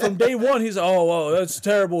 Yeah, from day one, he's, "Oh, well, that's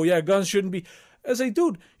terrible. Yeah, guns shouldn't be." I say,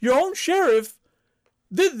 dude, your own sheriff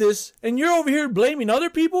did this, and you're over here blaming other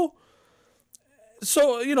people.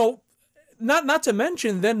 So not to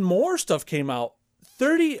mention, then more stuff came out.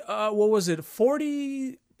 40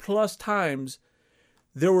 plus times.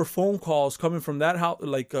 There were phone calls coming from that house,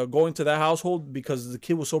 like going to that household because the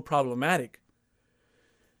kid was so problematic.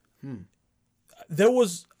 There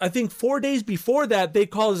was, I think, 4 days before that, they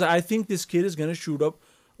called us, I think this kid is going to shoot up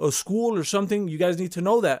a school or something. You guys need to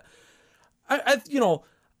know that.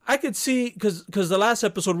 I could see, because the last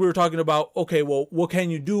episode we were talking about, okay, well, what can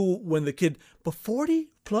you do when the kid, but 40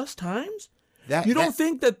 plus times? You don't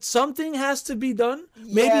think that something has to be done?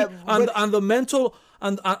 Maybe on the mental,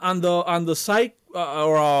 on the psych,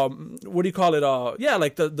 or what do you call it?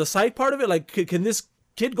 Like the psych part of it. Like, can this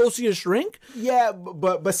kid go see a shrink? Yeah,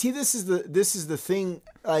 but see, this is the thing.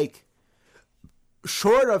 Like,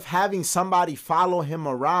 short of having somebody follow him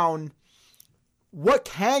around, what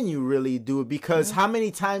can you really do? Because how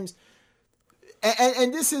many times?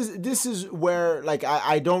 And this is where, like,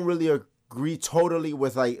 I don't really agree totally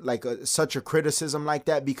with such a criticism like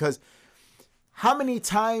that, because how many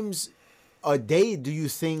times a day do you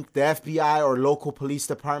think the FBI or local police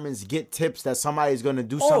departments get tips that somebody's going to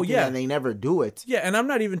do something and they never do it? Yeah, and I'm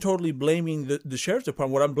not even totally blaming the sheriff's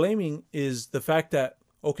department. What I'm blaming is the fact that,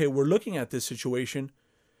 okay, we're looking at this situation.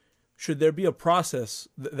 Should there be a process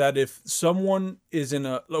that if someone is in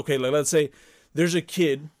let's say there's a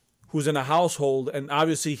kid who's in a household and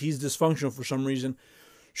obviously he's dysfunctional for some reason,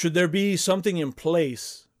 should there be something in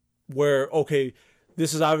place where, okay,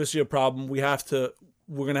 this is obviously a problem. We're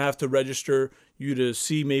going to have to register you to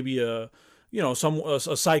see maybe a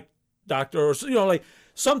psych doctor, or like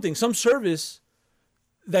some service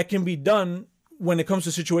that can be done when it comes to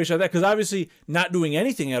a situation like that, because obviously not doing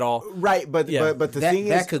anything at all. Right, but the thing is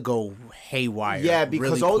that could go haywire. Yeah,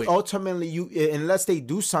 because really ultimately, unless they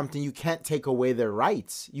do something, you can't take away their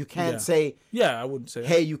rights. You can't say, I wouldn't say,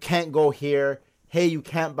 hey, you can't go here. Hey, you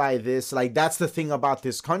can't buy this. Like, that's the thing about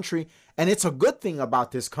this country. And it's a good thing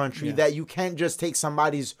about this country that you can't just take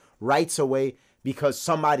somebody's rights away because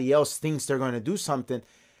somebody else thinks they're going to do something.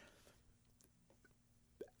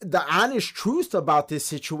 The honest truth about this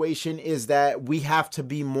situation is that we have to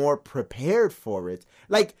be more prepared for it.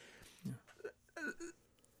 Like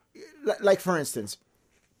for instance,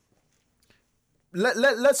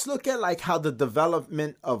 let's look at like how the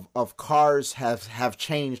development of cars have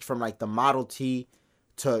changed from like the Model T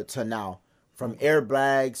to now, from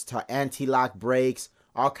airbags to anti-lock brakes,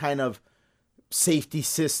 all kind of safety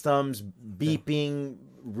systems, beeping,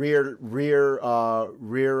 rear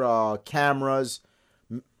cameras,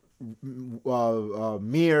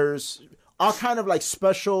 mirrors, all kind of like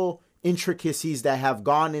special intricacies that have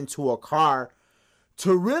gone into a car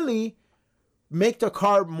to really make the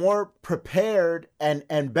car more prepared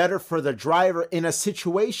and better for the driver in a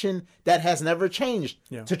situation that has never changed.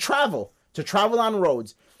 To travel on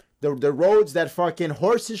roads. The roads that fucking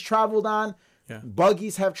horses traveled on,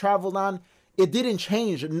 buggies have traveled on, it didn't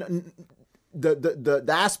change. The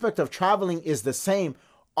aspect of traveling is the same.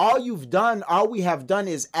 All we have done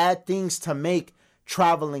is add things to make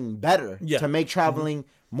traveling better, to make traveling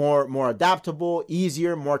more adaptable,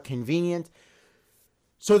 easier, more convenient.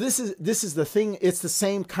 So this is the thing. It's the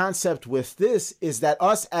same concept with this, is that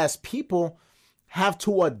us as people have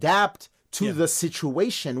to adapt to the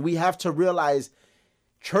situation. We have to realize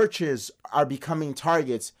churches are becoming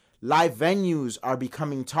targets. Live venues are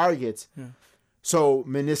becoming targets. Yeah. So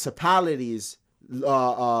municipalities,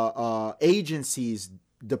 agencies,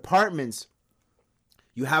 departments,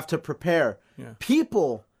 you have to prepare. Yeah.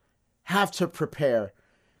 People have to prepare.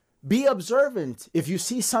 Be observant. If you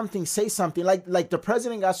see something, say something. Like the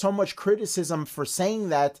president got so much criticism for saying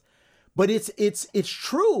that, but it's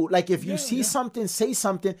true. Like if you see something, say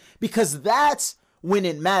something, because that's when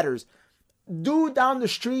it matters. Dude down the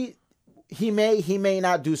street, he may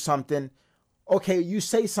not do something. Okay, you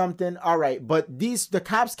say something, all right, but the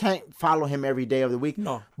cops can't follow him every day of the week.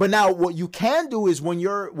 No. But now what you can do is when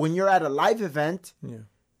you're at a live event,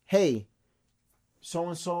 hey, so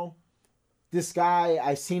and so, this guy,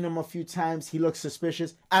 I seen him a few times, he looks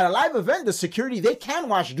suspicious. At a live event, the security, they can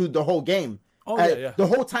watch dude the whole game. Oh, the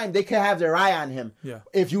whole time they can have their eye on him. Yeah.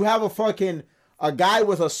 If you have a guy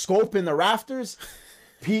with a scope in the rafters,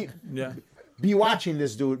 be watching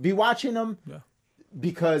this dude. Be watching him. Yeah.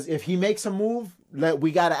 Because if he makes a move,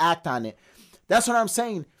 we got to act on it. That's what I'm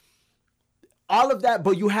saying. All of that,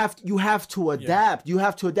 but you have to adapt. You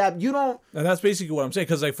have to adapt. You don't. And that's basically what I'm saying.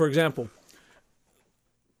 Because, like, for example,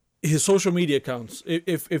 his social media accounts.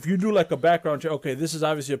 If you do like a background check, okay, this is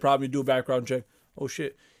obviously a problem. You do a background check. Oh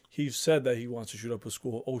shit, he said that he wants to shoot up a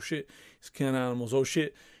school. Oh shit, he's killing animals. Oh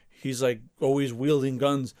shit, he's like always wielding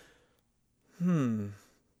guns.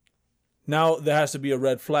 Now there has to be a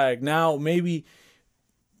red flag. Now maybe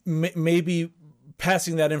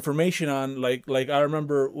passing that information on, like I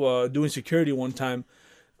remember doing security one time.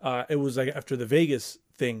 It was like after the Vegas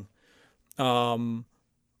thing.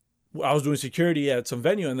 I was doing security at some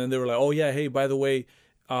venue, and then they were like, "Oh yeah, hey, by the way,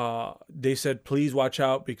 they said please watch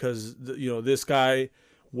out because this guy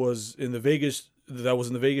was in the Vegas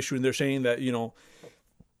shooting. They're saying that he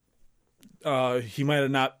might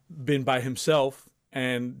have not been by himself,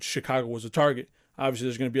 and Chicago was a target. Obviously,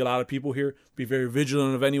 there's going to be a lot of people here. Be very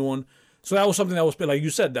vigilant of anyone." So that was something that was, like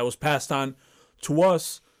you said, that was passed on to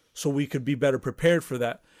us, so we could be better prepared for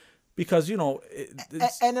that. Because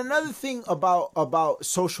and another thing about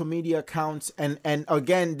social media accounts, and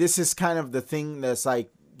again, this is kind of the thing that's like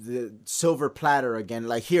the silver platter again.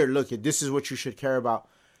 Like, here, look, this is what you should care about.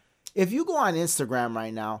 If you go on Instagram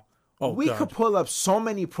right now, we could pull up so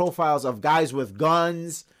many profiles of guys with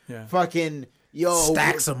guns, fucking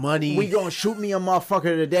stacks of money. We gonna shoot me a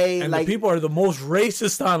motherfucker today. And like, the people are the most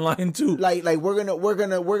racist online too. Like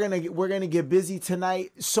we're gonna get busy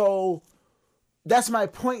tonight. So that's my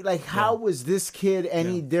point. Like, how was this kid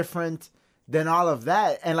any different than all of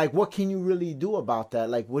that? And like, what can you really do about that?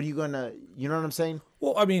 Like, what are you gonna, you know what I'm saying?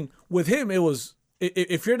 Well, I mean, with him, it was,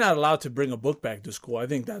 if you're not allowed to bring a book back to school, I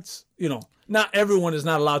think that's, not everyone is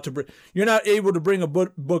not allowed to bring, you're not able to bring a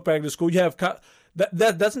book back to school. You have,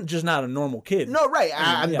 that's just not a normal kid. No, right.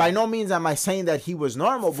 By no means am I saying that he was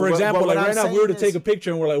normal. For example, like right now, we were to take a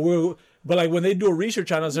picture and but like when they do a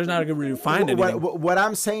research on us, they're not going to really find anything. What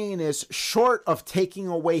I'm saying is, short of taking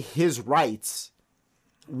away his rights,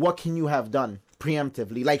 what can you have done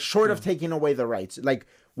preemptively? Like, short of taking away the rights, like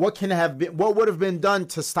what would have been done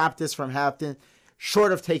to stop this from happening?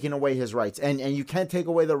 Short of taking away his rights, and you can't take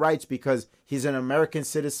away the rights because he's an American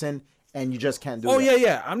citizen, and you just can't do that. Oh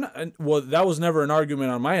yeah. I'm not. Well, that was never an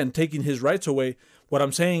argument on my end. Taking his rights away. What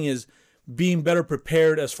I'm saying is being better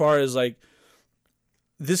prepared as far as like,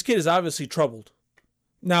 this kid is obviously troubled.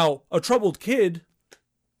 Now, a troubled kid,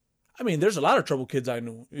 I mean, there's a lot of troubled kids I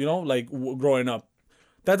knew, like growing up.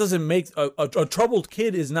 That doesn't make a troubled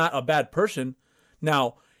kid is not a bad person.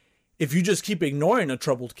 Now, if you just keep ignoring a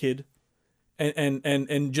troubled kid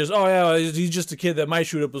and just, oh yeah, he's just a kid that might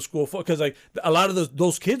shoot up a school, because like a lot of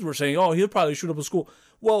those kids were saying, oh, he'll probably shoot up a school.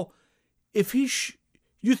 Well, if you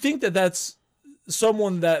think that's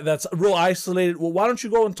someone that's real isolated, well, why don't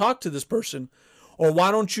you go and talk to this person? Or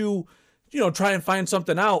why don't you, try and find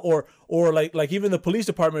something out? Or like even the police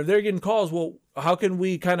department, if they're getting calls, well, how can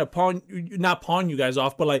we kind of not pawn you guys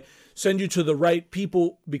off, but like send you to the right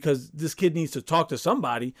people, because this kid needs to talk to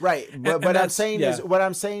somebody. Right. But what I'm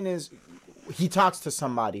saying is he talks to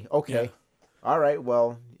somebody. Okay. Yeah. All right.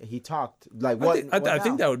 Well, he talked. Like what? I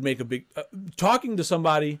think that would make a big talking to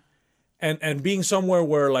somebody and being somewhere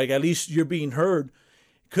where like at least you're being heard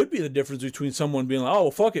could be the difference between someone being like, oh,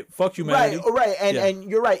 well, fuck it, fuck humanity. Right, and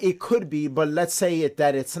you're right. It could be, but let's say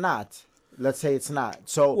that it's not. Let's say it's not.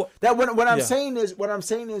 So that what I'm saying is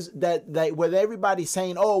that with everybody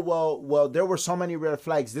saying, oh well, there were so many red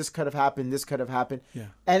flags. This could have happened. This could have happened. Yeah.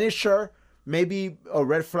 And it's sure maybe a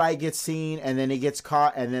red flag gets seen and then it gets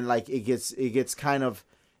caught and then like it gets kind of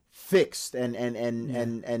fixed and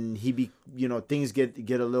things get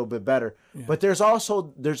a little bit better. Yeah. But there's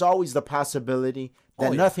always the possibility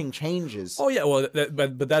that nothing changes. Oh yeah, well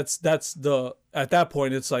but that's the at that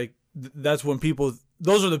point it's like that's when people.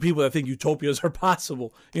 Those are the people that think utopias are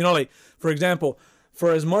possible. You know, like, for example,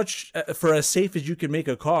 for as safe as you can make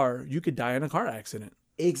a car, you could die in a car accident.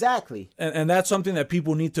 Exactly. And that's something that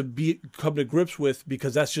people need to come to grips with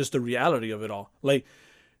because that's just the reality of it all. Like,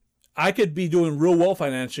 I could be doing real well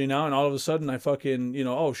financially now, and all of a sudden I fucking,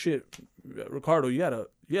 oh shit, Ricardo, you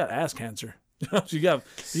got ass cancer. So you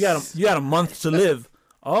got a month to live.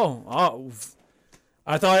 Oh,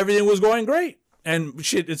 I thought everything was going great. And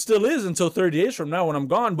shit, it still is until 30 days from now when I'm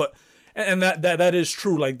gone. But and that is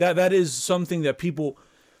true. Like that is something that people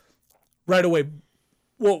right away.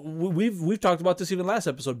 Well, we've talked about this even last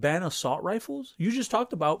episode. Ban assault rifles. You just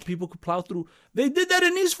talked about people could plow through. They did that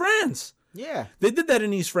in East France. Yeah, they did that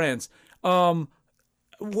in East France.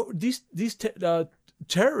 These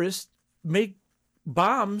terrorists make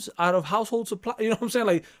bombs out of household supply. You know what I'm saying?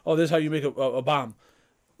 Like, oh, this is how you make a bomb.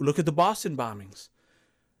 Look at the Boston bombings.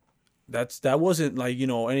 That wasn't like,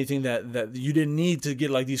 anything that you didn't need to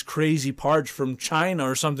get like these crazy parts from China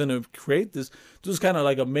or something to create this. This was kind of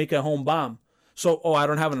like a make-at-home bomb. So, I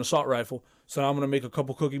don't have an assault rifle, so I'm gonna make a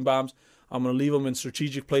couple cooking bombs. I'm gonna leave them in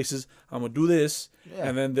strategic places. I'm gonna do this,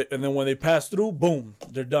 and then when they pass through, boom,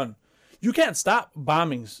 they're done. You can't stop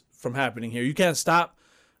bombings from happening here. You can't stop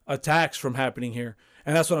attacks from happening here,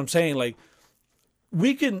 and that's what I'm saying. Like,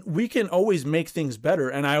 we can always make things better,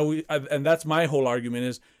 and that's my whole argument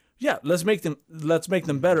is. Yeah, let's make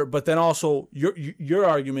them better. But then also your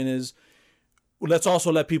argument is, let's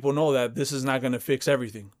also let people know that this is not going to fix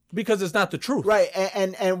everything because it's not the truth. Right,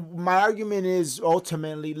 and my argument is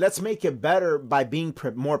ultimately let's make it better by being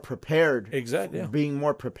more prepared. Exactly, yeah. Being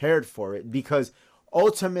more prepared for it because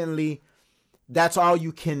ultimately that's all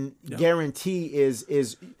you can guarantee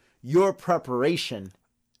is your preparation.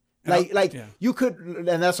 You could,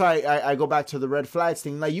 and that's why I go back to the red flags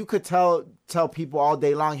thing. Like you could tell people all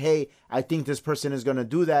day long, hey, I think this person is gonna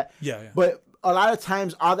do that. Yeah. But a lot of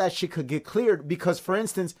times, all that shit could get cleared because, for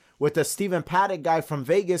instance, with the Stephen Paddock guy from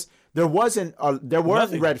Vegas, there weren't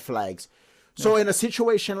red flags. So in a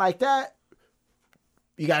situation like that,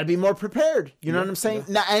 you got to be more prepared. You know what I'm saying?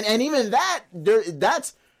 Yeah. Now, and even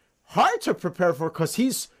that's hard to prepare for because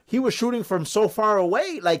he was shooting from so far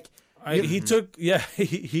away, like. Because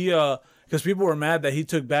people were mad that he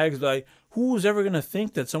took bags. Like, who was ever gonna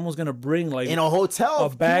think that someone's gonna bring like in a hotel a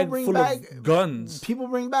bag full of guns? People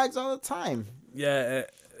bring bags all the time. Yeah,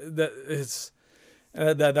 that's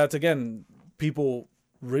again people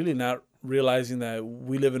really not realizing that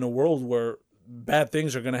we live in a world where bad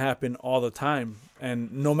things are gonna happen all the time,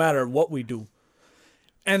 and no matter what we do.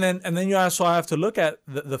 And then you also have to look at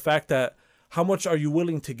the fact that how much are you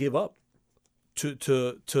willing to give up?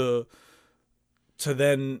 To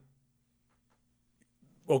then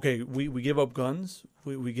okay, we give up guns,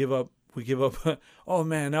 we give up oh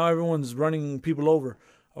man, now everyone's running people over.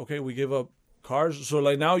 Okay, we give up cars. So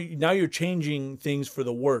like now you're changing things for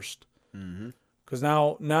the worst. Because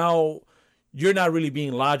now you're not really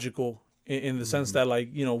being logical in the sense that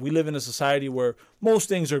like, we live in a society where most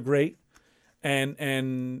things are great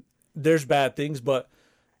and there's bad things, but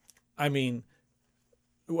I mean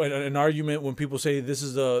an argument when people say this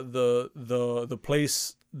is the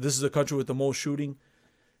place, this is the country with the most shooting.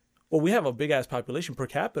 Well, we have a big ass population per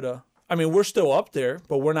capita. I mean, we're still up there,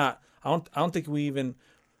 but we're not. I don't think we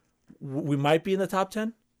might be in the top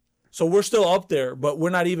 10. So we're still up there, but we're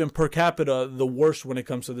not even per capita the worst when it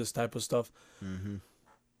comes to this type of stuff.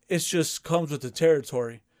 It just comes with the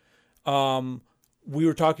territory. We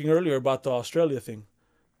were talking earlier about the Australia thing.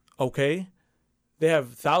 Okay. They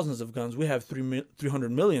have thousands of guns. We have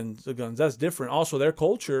 300 million of guns. That's different. Also, their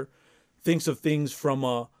culture thinks of things from,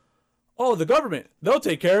 the government, they'll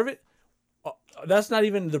take care of it. That's not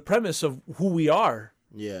even the premise of who we are.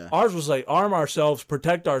 Yeah. Ours was like arm ourselves,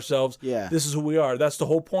 protect ourselves. Yeah. This is who we are. That's the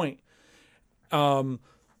whole point. So,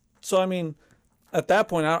 I mean, at that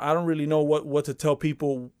point, I don't really know what to tell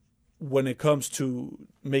people when it comes to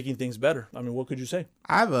making things better. I mean, what could you say?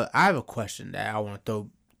 I have a question that I want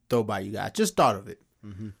to throw by you guys. Just thought of it.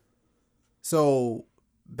 So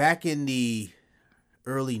back in the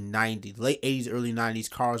early 90s, late 80s, early 90s,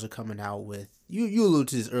 cars are coming out with, you alluded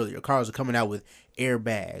to this earlier. Cars are coming out with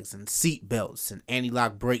airbags and seat belts and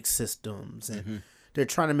anti-lock brake systems, and they're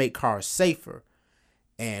trying to make cars safer.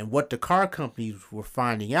 And what the car companies were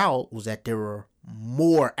finding out was that there were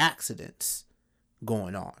more accidents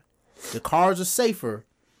going on. The cars are safer,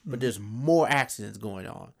 but there's more accidents going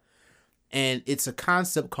on. And it's a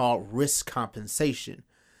concept called risk compensation.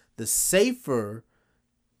 The safer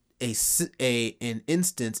an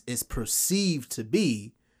instance is perceived to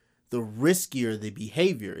be, the riskier the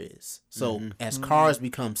behavior is. So as cars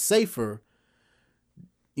become safer,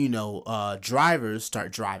 drivers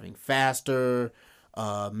start driving faster,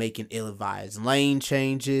 making ill-advised lane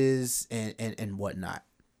changes and whatnot.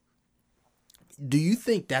 Do you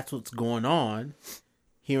think that's what's going on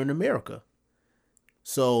here in America?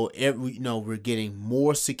 So we're getting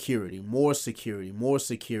more security. We're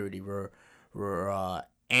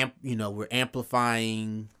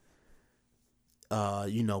amplifying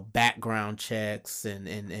background checks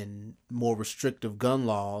and more restrictive gun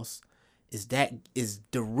laws. Is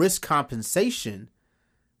the risk compensation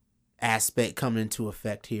aspect coming into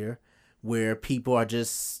effect here, where people are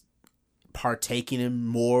just partaking in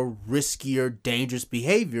more riskier, dangerous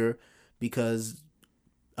behavior because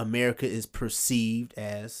America is perceived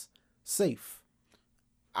as safe?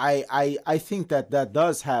 I think that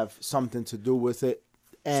does have something to do with it.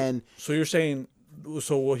 And so you're saying,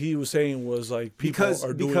 so what he was saying was like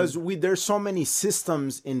people because there's so many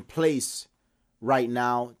systems in place right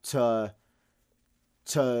now to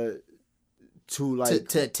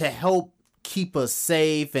help keep us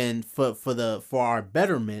safe and for our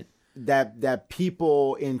betterment, that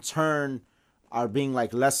people in turn are being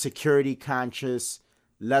like less security conscious,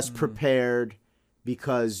 less prepared,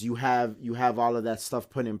 because you have all of that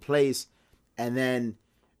stuff put in place. And then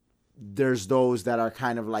there's those that are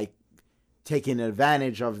kind of like taking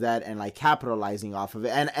advantage of that and like capitalizing off of it.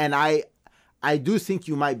 And I do think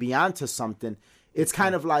you might be onto something. It's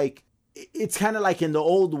kind of like in the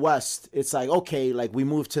Old West. It's like, okay, like we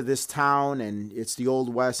moved to this town and it's the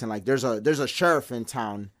Old West, and like there's a sheriff in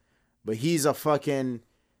town, but he's a fucking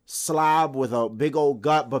slob with a big old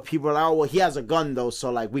gut, but people are like, oh well, he has a gun though,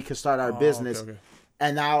 so like we can start our business. Okay.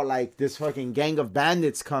 And now like this fucking gang of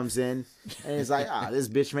bandits comes in and it's like, this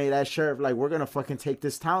bitch made that sheriff, like we're gonna fucking take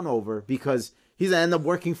this town over because he's gonna end up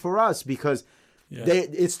working for us because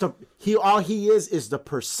all he is the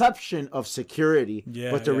perception of security,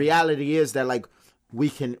 but the reality is that like we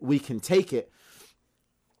can take it.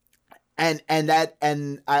 And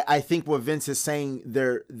I think what Vince is saying,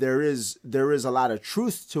 there is a lot of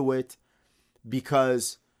truth to it,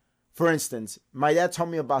 because, for instance, my dad told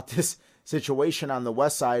me about this situation on the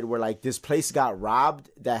West Side where like this place got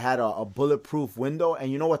robbed that had a bulletproof window,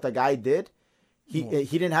 and you know what the guy did? He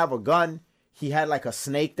didn't have a gun. He had like a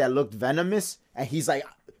snake that looked venomous, and he's like,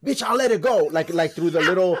 "Bitch, I'll let it go." Like through the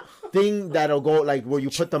little thing that'll go like where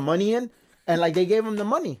you put the money in, and like they gave him the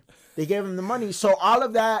money. So all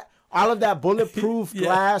of that bulletproof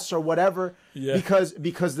glass or whatever, because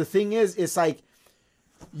the thing is, it's like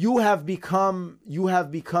you have become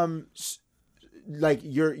like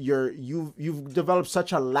you've developed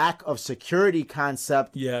such a lack of security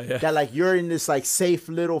concept that like you're in this like safe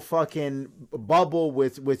little fucking bubble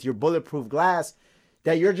with your bulletproof glass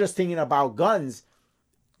that you're just thinking about guns,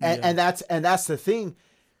 and that's the thing.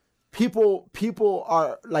 People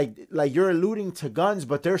are like you're alluding to guns,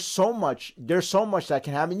 but there's so much that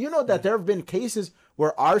can happen. You know that there have been cases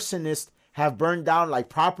where arsonists have burned down like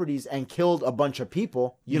properties and killed a bunch of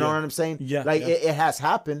people. You know what I'm saying? It has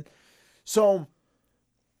happened. So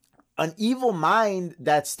an evil mind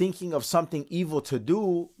that's thinking of something evil to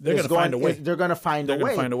do, they're going to find a way. They're going to find a way. They're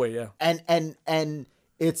going to find a way, yeah. And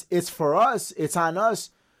it's for us, it's on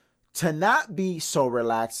us to not be so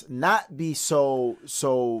relaxed, not be so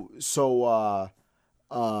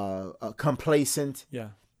complacent. Yeah.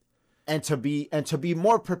 And to be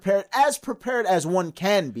more prepared as one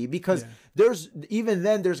can be, because there's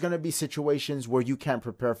going to be situations where you can't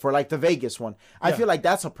prepare for, like the Vegas one. I feel like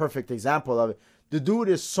that's a perfect example of it. The dude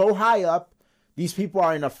is so high up. These people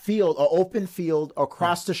are in an open field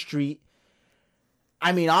across the street.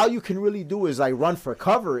 I mean, all you can really do is like run for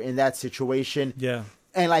cover in that situation. Yeah.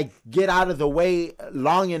 And like get out of the way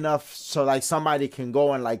long enough so like somebody can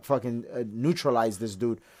go and like fucking neutralize this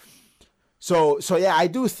dude. So yeah, I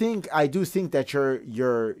do think that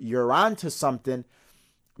you're onto something,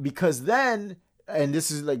 because then, and this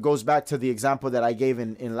is like goes back to the example that I gave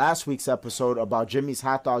in last week's episode about Jimmy's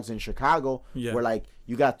Hot Dogs in Chicago, where like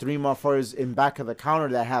you got 3 motherfuckers in back of the counter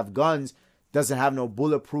that have guns, doesn't have no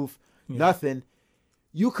bulletproof, nothing.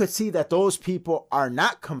 you could see that those people are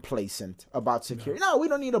not complacent about security. No, we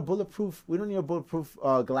don't need a bulletproof. We don't need a bulletproof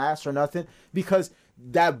glass or nothing, because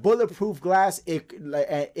that bulletproof glass,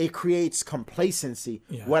 it creates complacency.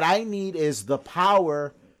 Yeah. What I need is the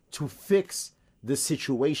power to fix the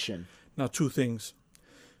situation. Now, two things.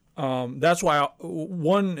 That's why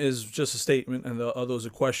one is just a statement and the other is a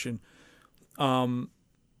question.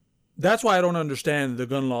 That's why I don't understand the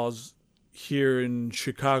gun laws here in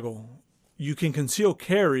Chicago. You can conceal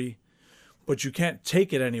carry, but you can't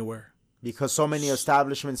take it anywhere. Because so many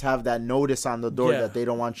establishments have that notice on the door that they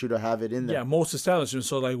don't want you to have it in there. Yeah, most establishments.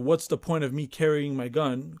 So, like, what's the point of me carrying my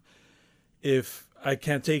gun if I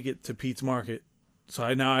can't take it to Pete's Market?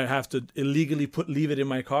 So now I have to illegally leave it in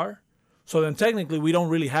my car? So then technically we don't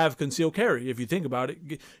really have concealed carry. If you think about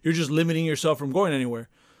it, you're just limiting yourself from going anywhere.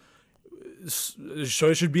 So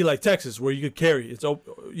it should be like Texas, where you could carry. It's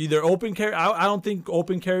either open carry. I don't think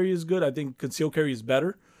open carry is good. I think concealed carry is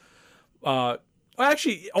better.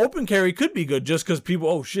 Actually, open carry could be good just because people,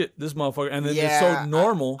 oh shit, this motherfucker, and then it's so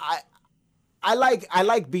normal. I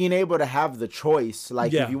like being able to have the choice,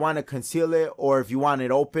 like if you want to conceal it or if you want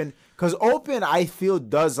it open. Because open, I feel,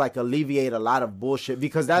 does like alleviate a lot of bullshit.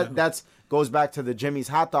 Because that's goes back to the Jimmy's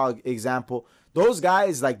hot dog example. Those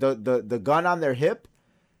guys, like the gun on their hip,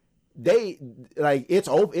 they like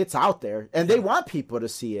it's out there and they want people to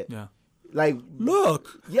see it. Yeah. Like,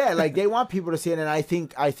 look. Yeah, like they want people to see it, and I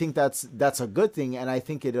think that's a good thing, and I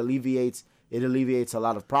think it alleviates a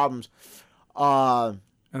lot of problems. And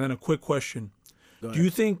then a quick question: do you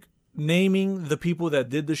think naming the people that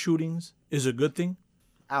did the shootings is a good thing?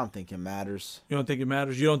 I don't think it matters. You don't think it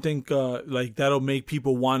matters? You don't think like that'll make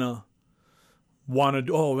people wanna?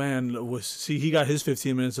 Oh man, see, he got his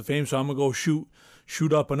 15 minutes of fame, so I'm gonna go shoot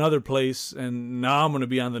up another place, and now I'm gonna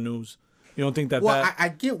be on the news. You don't think that? Well, I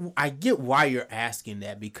get why you're asking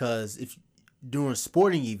that, because if during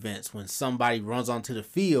sporting events when somebody runs onto the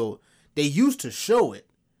field, they used to show it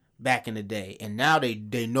back in the day, and now they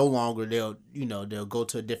no longer. They'll go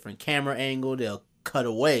to a different camera angle. They'll cut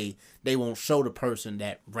away. They won't show the person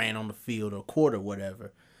that ran on the field or court or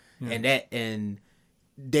whatever, and they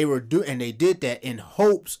did that in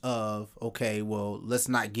hopes of, okay, well, let's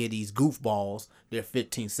not give these goofballs their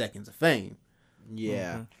 15 seconds of fame.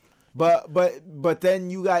 Yeah. Mm-hmm. But then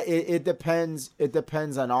you got it depends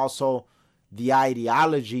on also the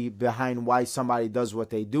ideology behind why somebody does what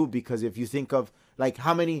they do, because if you think of like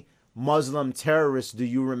how many Muslim terrorists do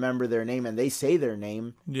you remember their name and they say their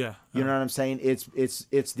name? Yeah. You know what I'm saying?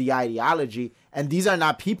 It's the ideology, and these are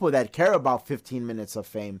not people that care about 15 minutes of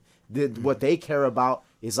fame. What they care about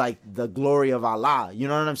is like the glory of Allah. You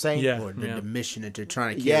know what I'm saying? Yeah. Or the mission that they're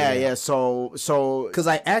trying to carry out. Yeah. So because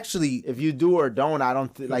I actually, if you do or don't, I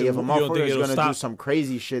don't like if a motherfucker is gonna do some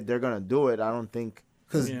crazy shit, they're gonna do it. I don't think,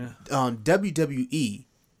 because WWE,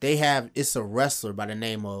 it's a wrestler by the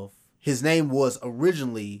name of, his name was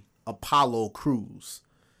originally Apollo Crews.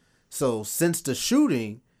 So since the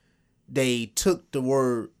shooting, they took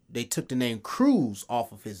the name Crews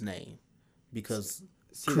off of his name, because.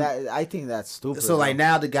 See, that I think that's stupid. So like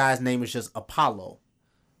now the guy's name is just Apollo.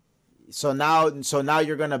 So now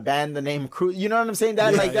you're gonna ban the name Cruz. You know what I'm saying?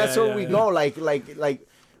 That's where we go. Like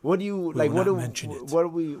what do you like? What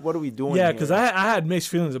are we doing? Yeah, because I had mixed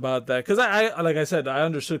feelings about that. Because I like I said, I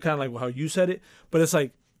understood kind of like how you said it, but it's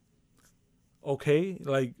like, okay,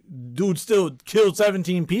 like dude still killed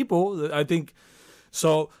 17 people. I think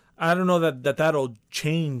so. I don't know that'll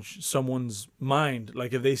change someone's mind.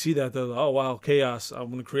 Like if they see that, they're like, oh wow, chaos,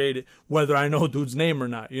 I'm gonna create it, whether I know dude's name or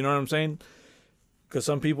not. You know what I'm saying? Because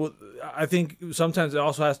some people, I think sometimes it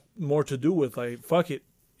also has more to do with like, fuck it,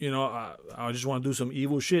 I just want to do some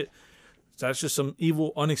evil shit. That's just some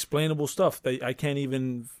evil, unexplainable stuff that I can't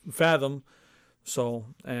even fathom. So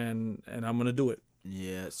and I'm gonna do it.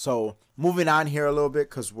 Yeah. So moving on here a little bit,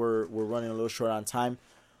 because we're running a little short on time.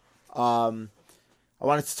 I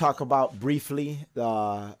wanted to talk about briefly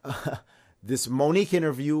this Monique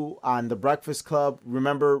interview on The Breakfast Club.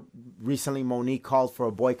 Remember, recently Monique called for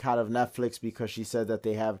a boycott of Netflix because she said that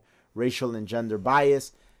they have racial and gender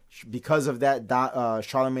bias. Because of that,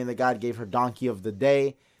 Charlamagne the God gave her Donkey of the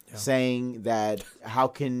Day, saying that how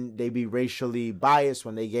can they be racially biased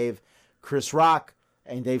when they gave Chris Rock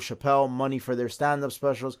and Dave Chappelle money for their stand-up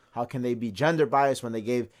specials? How can they be gender biased when they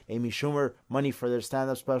gave Amy Schumer money for their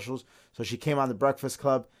stand-up specials? So she came on The Breakfast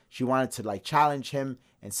Club. She wanted to like challenge him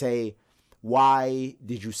and say, why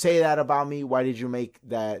did you say that about me? Why did you make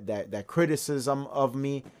that criticism of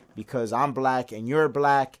me? Because I'm black and you're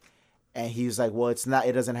black. And he's like, well, it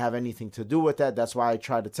doesn't have anything to do with that. That's why I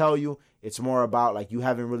tried to tell you. It's more about like you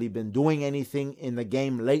haven't really been doing anything in the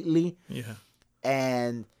game lately. Yeah.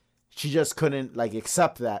 And She just couldn't like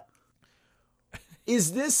accept that.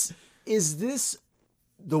 Is this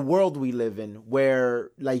the world we live in,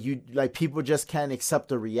 where like people just can't accept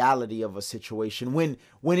the reality of a situation when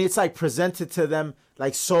it's like presented to them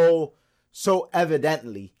like so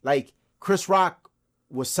evidently? Like Chris Rock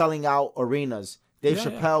was selling out arenas, Dave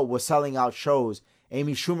Chappelle was selling out shows,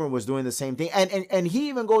 Amy Schumer was doing the same thing, and he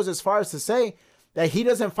even goes as far as to say that he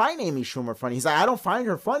doesn't find Amy Schumer funny. He's like, I don't find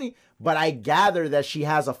her funny, but I gather that she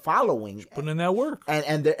has a following. She's putting in that work,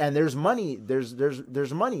 and there's money.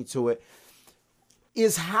 There's money to it.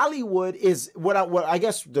 Is Hollywood what I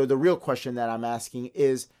guess the real question that I'm asking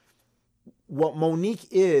is what Monique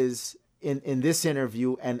is in this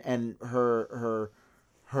interview and her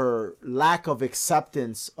lack of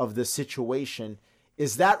acceptance of the situation.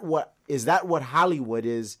 Is that what Hollywood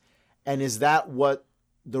is, and is that what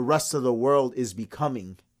the rest of the world is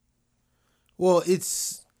becoming? Well,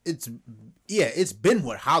 it's been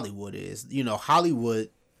what Hollywood is. You know, Hollywood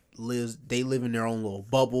they live in their own little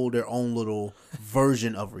bubble, their own little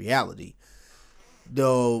version of reality.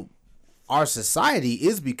 Though our society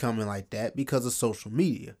is becoming like that because of social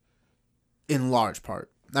media, in large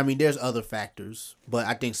part. I mean, there's other factors, but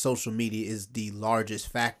I think social media is the largest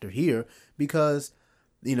factor here because,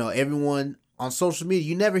 you know, everyone on social media,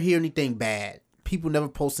 you never hear anything bad. People never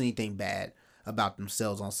post anything bad about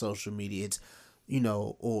themselves on social media. It's, you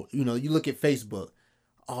know, or, you know, you look at Facebook.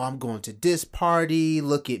 Oh, I'm going to this party.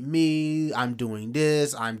 Look at me. I'm doing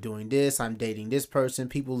this. I'm dating this person.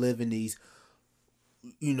 People live in these,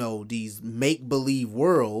 you know, these make-believe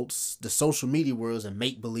worlds, the social media worlds and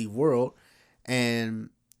make-believe world.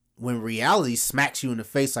 And when reality smacks you in the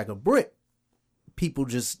face like a brick, people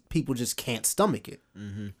just can't stomach it.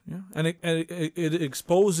 Mm-hmm. Yeah, and it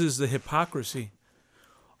exposes the hypocrisy.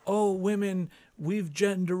 Oh, women, we've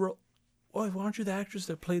gender. Oh, aren't you the actress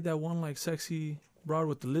that played that one like sexy broad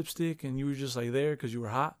with the lipstick, and you were just like there because you were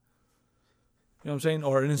hot? You know what I'm saying?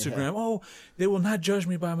 Or on Instagram, yeah. Oh, they will not judge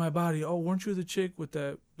me by my body. Oh, weren't you the chick with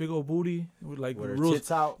that big old booty with like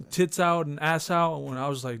tits out and ass out? And when I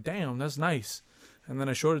was like, damn, that's nice. And then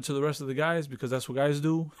I showed it to the rest of the guys because that's what guys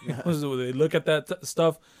do. Yeah. They look at that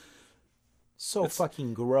stuff. It's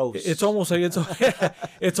fucking gross. It's almost like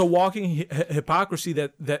it's a walking hypocrisy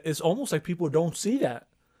that it's almost like people don't see that.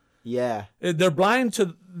 Yeah. They're blind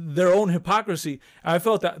to their own hypocrisy. I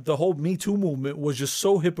felt that the whole Me Too movement was just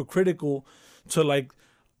so hypocritical to like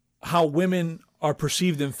how women are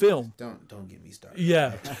perceived in film. Don't get me started.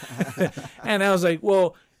 Yeah. And I was like,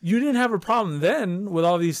 well, you didn't have a problem then with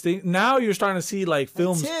all these things. Now you're starting to see like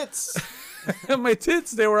films. My tits. My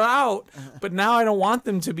tits, they were out. But now I don't want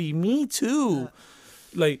them to be Me Too.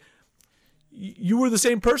 Like, you were the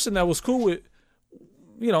same person that was cool with,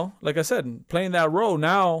 you know, like I said, playing that role.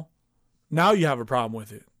 Now you have a problem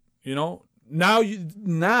with it. You know? Now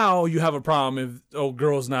you have a problem if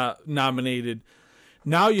girl's not nominated.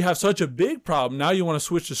 Now you have such a big problem. Now you want to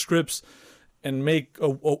switch the scripts and make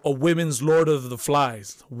a women's Lord of the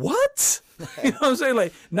Flies. What? You know what I'm saying?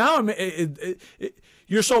 Like, now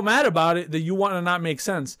you're so mad about it that you want to not make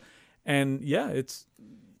sense. And yeah, it's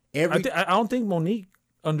I don't think Monique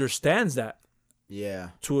understands that. Yeah.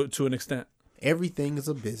 To an extent. Everything is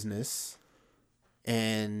a business,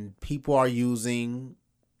 and people are using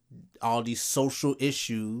all these social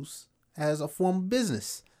issues as a form of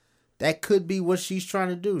business. That could be what she's trying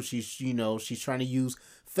to do. She's trying to use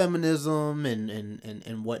feminism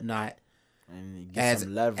and whatnot and get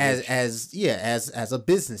some leverage as a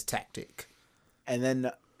business tactic. And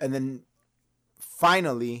then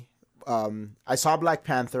finally, I saw Black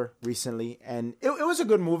Panther recently, and it was a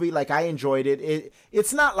good movie. Like, I enjoyed it.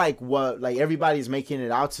 It's not like what like everybody's making it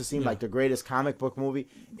out to seem like the greatest comic book movie.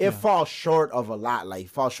 It falls short of a lot. Like, it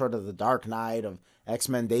falls short of The Dark Knight, of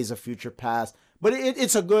X-Men: Days of Future Past. But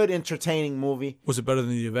it's a good, entertaining movie. Was it better than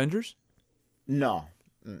the Avengers? No.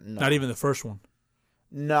 Not even the first one.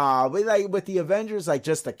 No, but like with the Avengers, like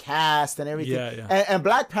just the cast and everything. Yeah. And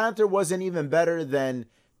Black Panther wasn't even better than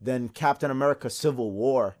Captain America: Civil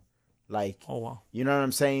War. Like, oh wow, you know what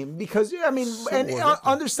I'm saying? Because I mean,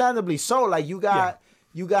 understandably so. Like, you got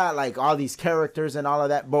like all these characters and all of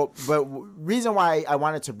that. But reason why I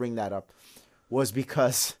wanted to bring that up was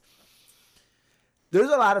because there's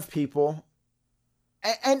a lot of people,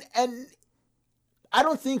 and I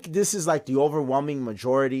don't think this is like the overwhelming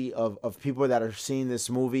majority of people that are seeing this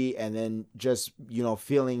movie and then just, you know,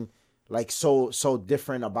 feeling like so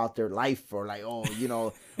different about their life, or like, oh, you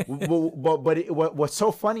know, what's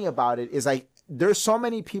so funny about it is like there's so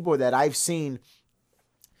many people that I've seen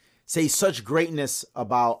say such greatness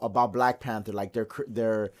about Black Panther, like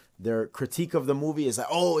their critique of the movie is like,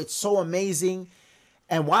 oh, it's so amazing,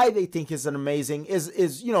 And why they think is an amazing is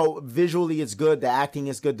visually it's good, the acting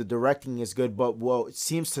is good, the directing is good, but what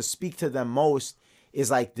seems to speak to them most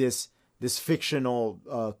is like this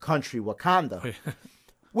fictional country, Wakanda.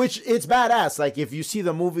 Which it's badass. Like if you see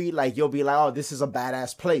the movie, like you'll be like, oh, this is a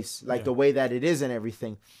badass place, like the way that it is and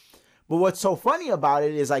everything. But what's so funny about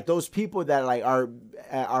it is like those people that like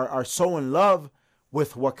are so in love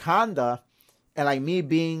with Wakanda, and like me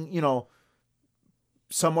being,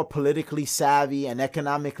 somewhat politically savvy and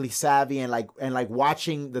economically savvy and like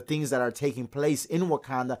watching the things that are taking place in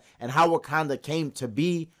Wakanda and how Wakanda came to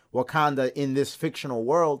be Wakanda in this fictional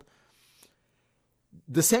world.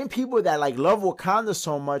 The same people that like love Wakanda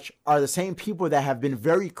so much are the same people that have been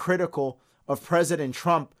very critical of President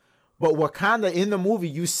Trump. But Wakanda in the movie,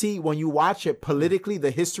 you see when you watch it politically,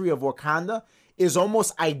 the history of Wakanda is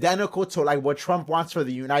almost identical to like what Trump wants for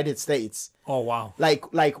the United States. Oh, wow.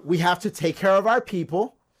 Like we have to take care of our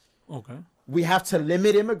people. Okay. We have to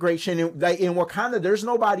limit immigration. Like in Wakanda, there's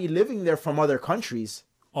nobody living there from other countries.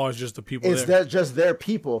 Oh, it's just the people it's there. Just their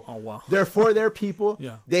people. Oh, wow. They're for their people.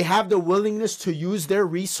 Yeah. They have the willingness to use their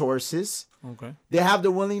resources. Okay. They have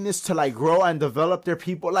the willingness to like grow and develop their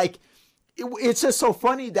people. Like it's just so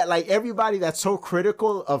funny that like everybody that's so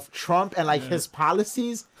critical of Trump and like his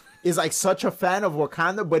policies is like such a fan of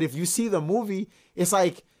Wakanda. But if you see the movie, it's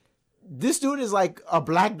like this dude is like a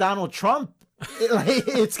black Donald Trump.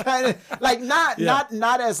 It's kind of like not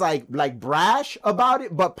as like brash about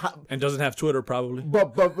it, but and doesn't have Twitter probably.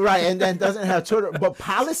 But right, and then doesn't have Twitter. But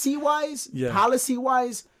policy wise,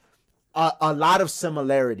 a lot of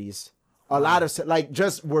similarities. A lot of like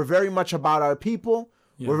just we're very much about our people.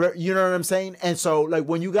 Yeah. You know what I'm saying? And so like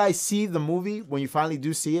when you guys see the movie, when you finally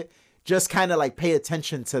do see it, just kind of like pay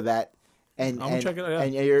attention to that, and check it out,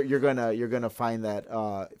 and you're gonna find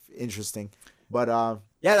that interesting. But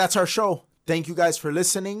that's our show. Thank you guys for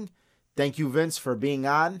listening. Thank you, Vince, for being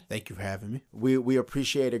on. Thank you for having me. We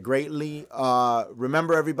appreciate it greatly.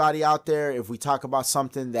 Remember, everybody out there, if we talk about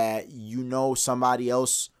something that somebody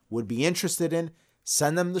else would be interested in,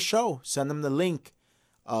 send them the show. Send them the link.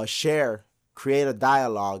 Share. Create a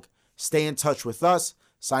dialogue. Stay in touch with us.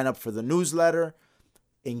 Sign up for the newsletter.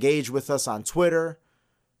 Engage with us on Twitter.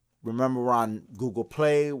 Remember, we're on Google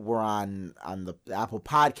Play. We're on the Apple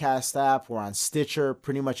Podcast app. We're on Stitcher.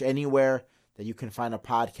 Pretty much anywhere that you can find a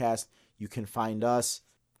podcast, you can find us.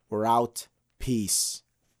 We're out. Peace.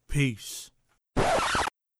 Peace.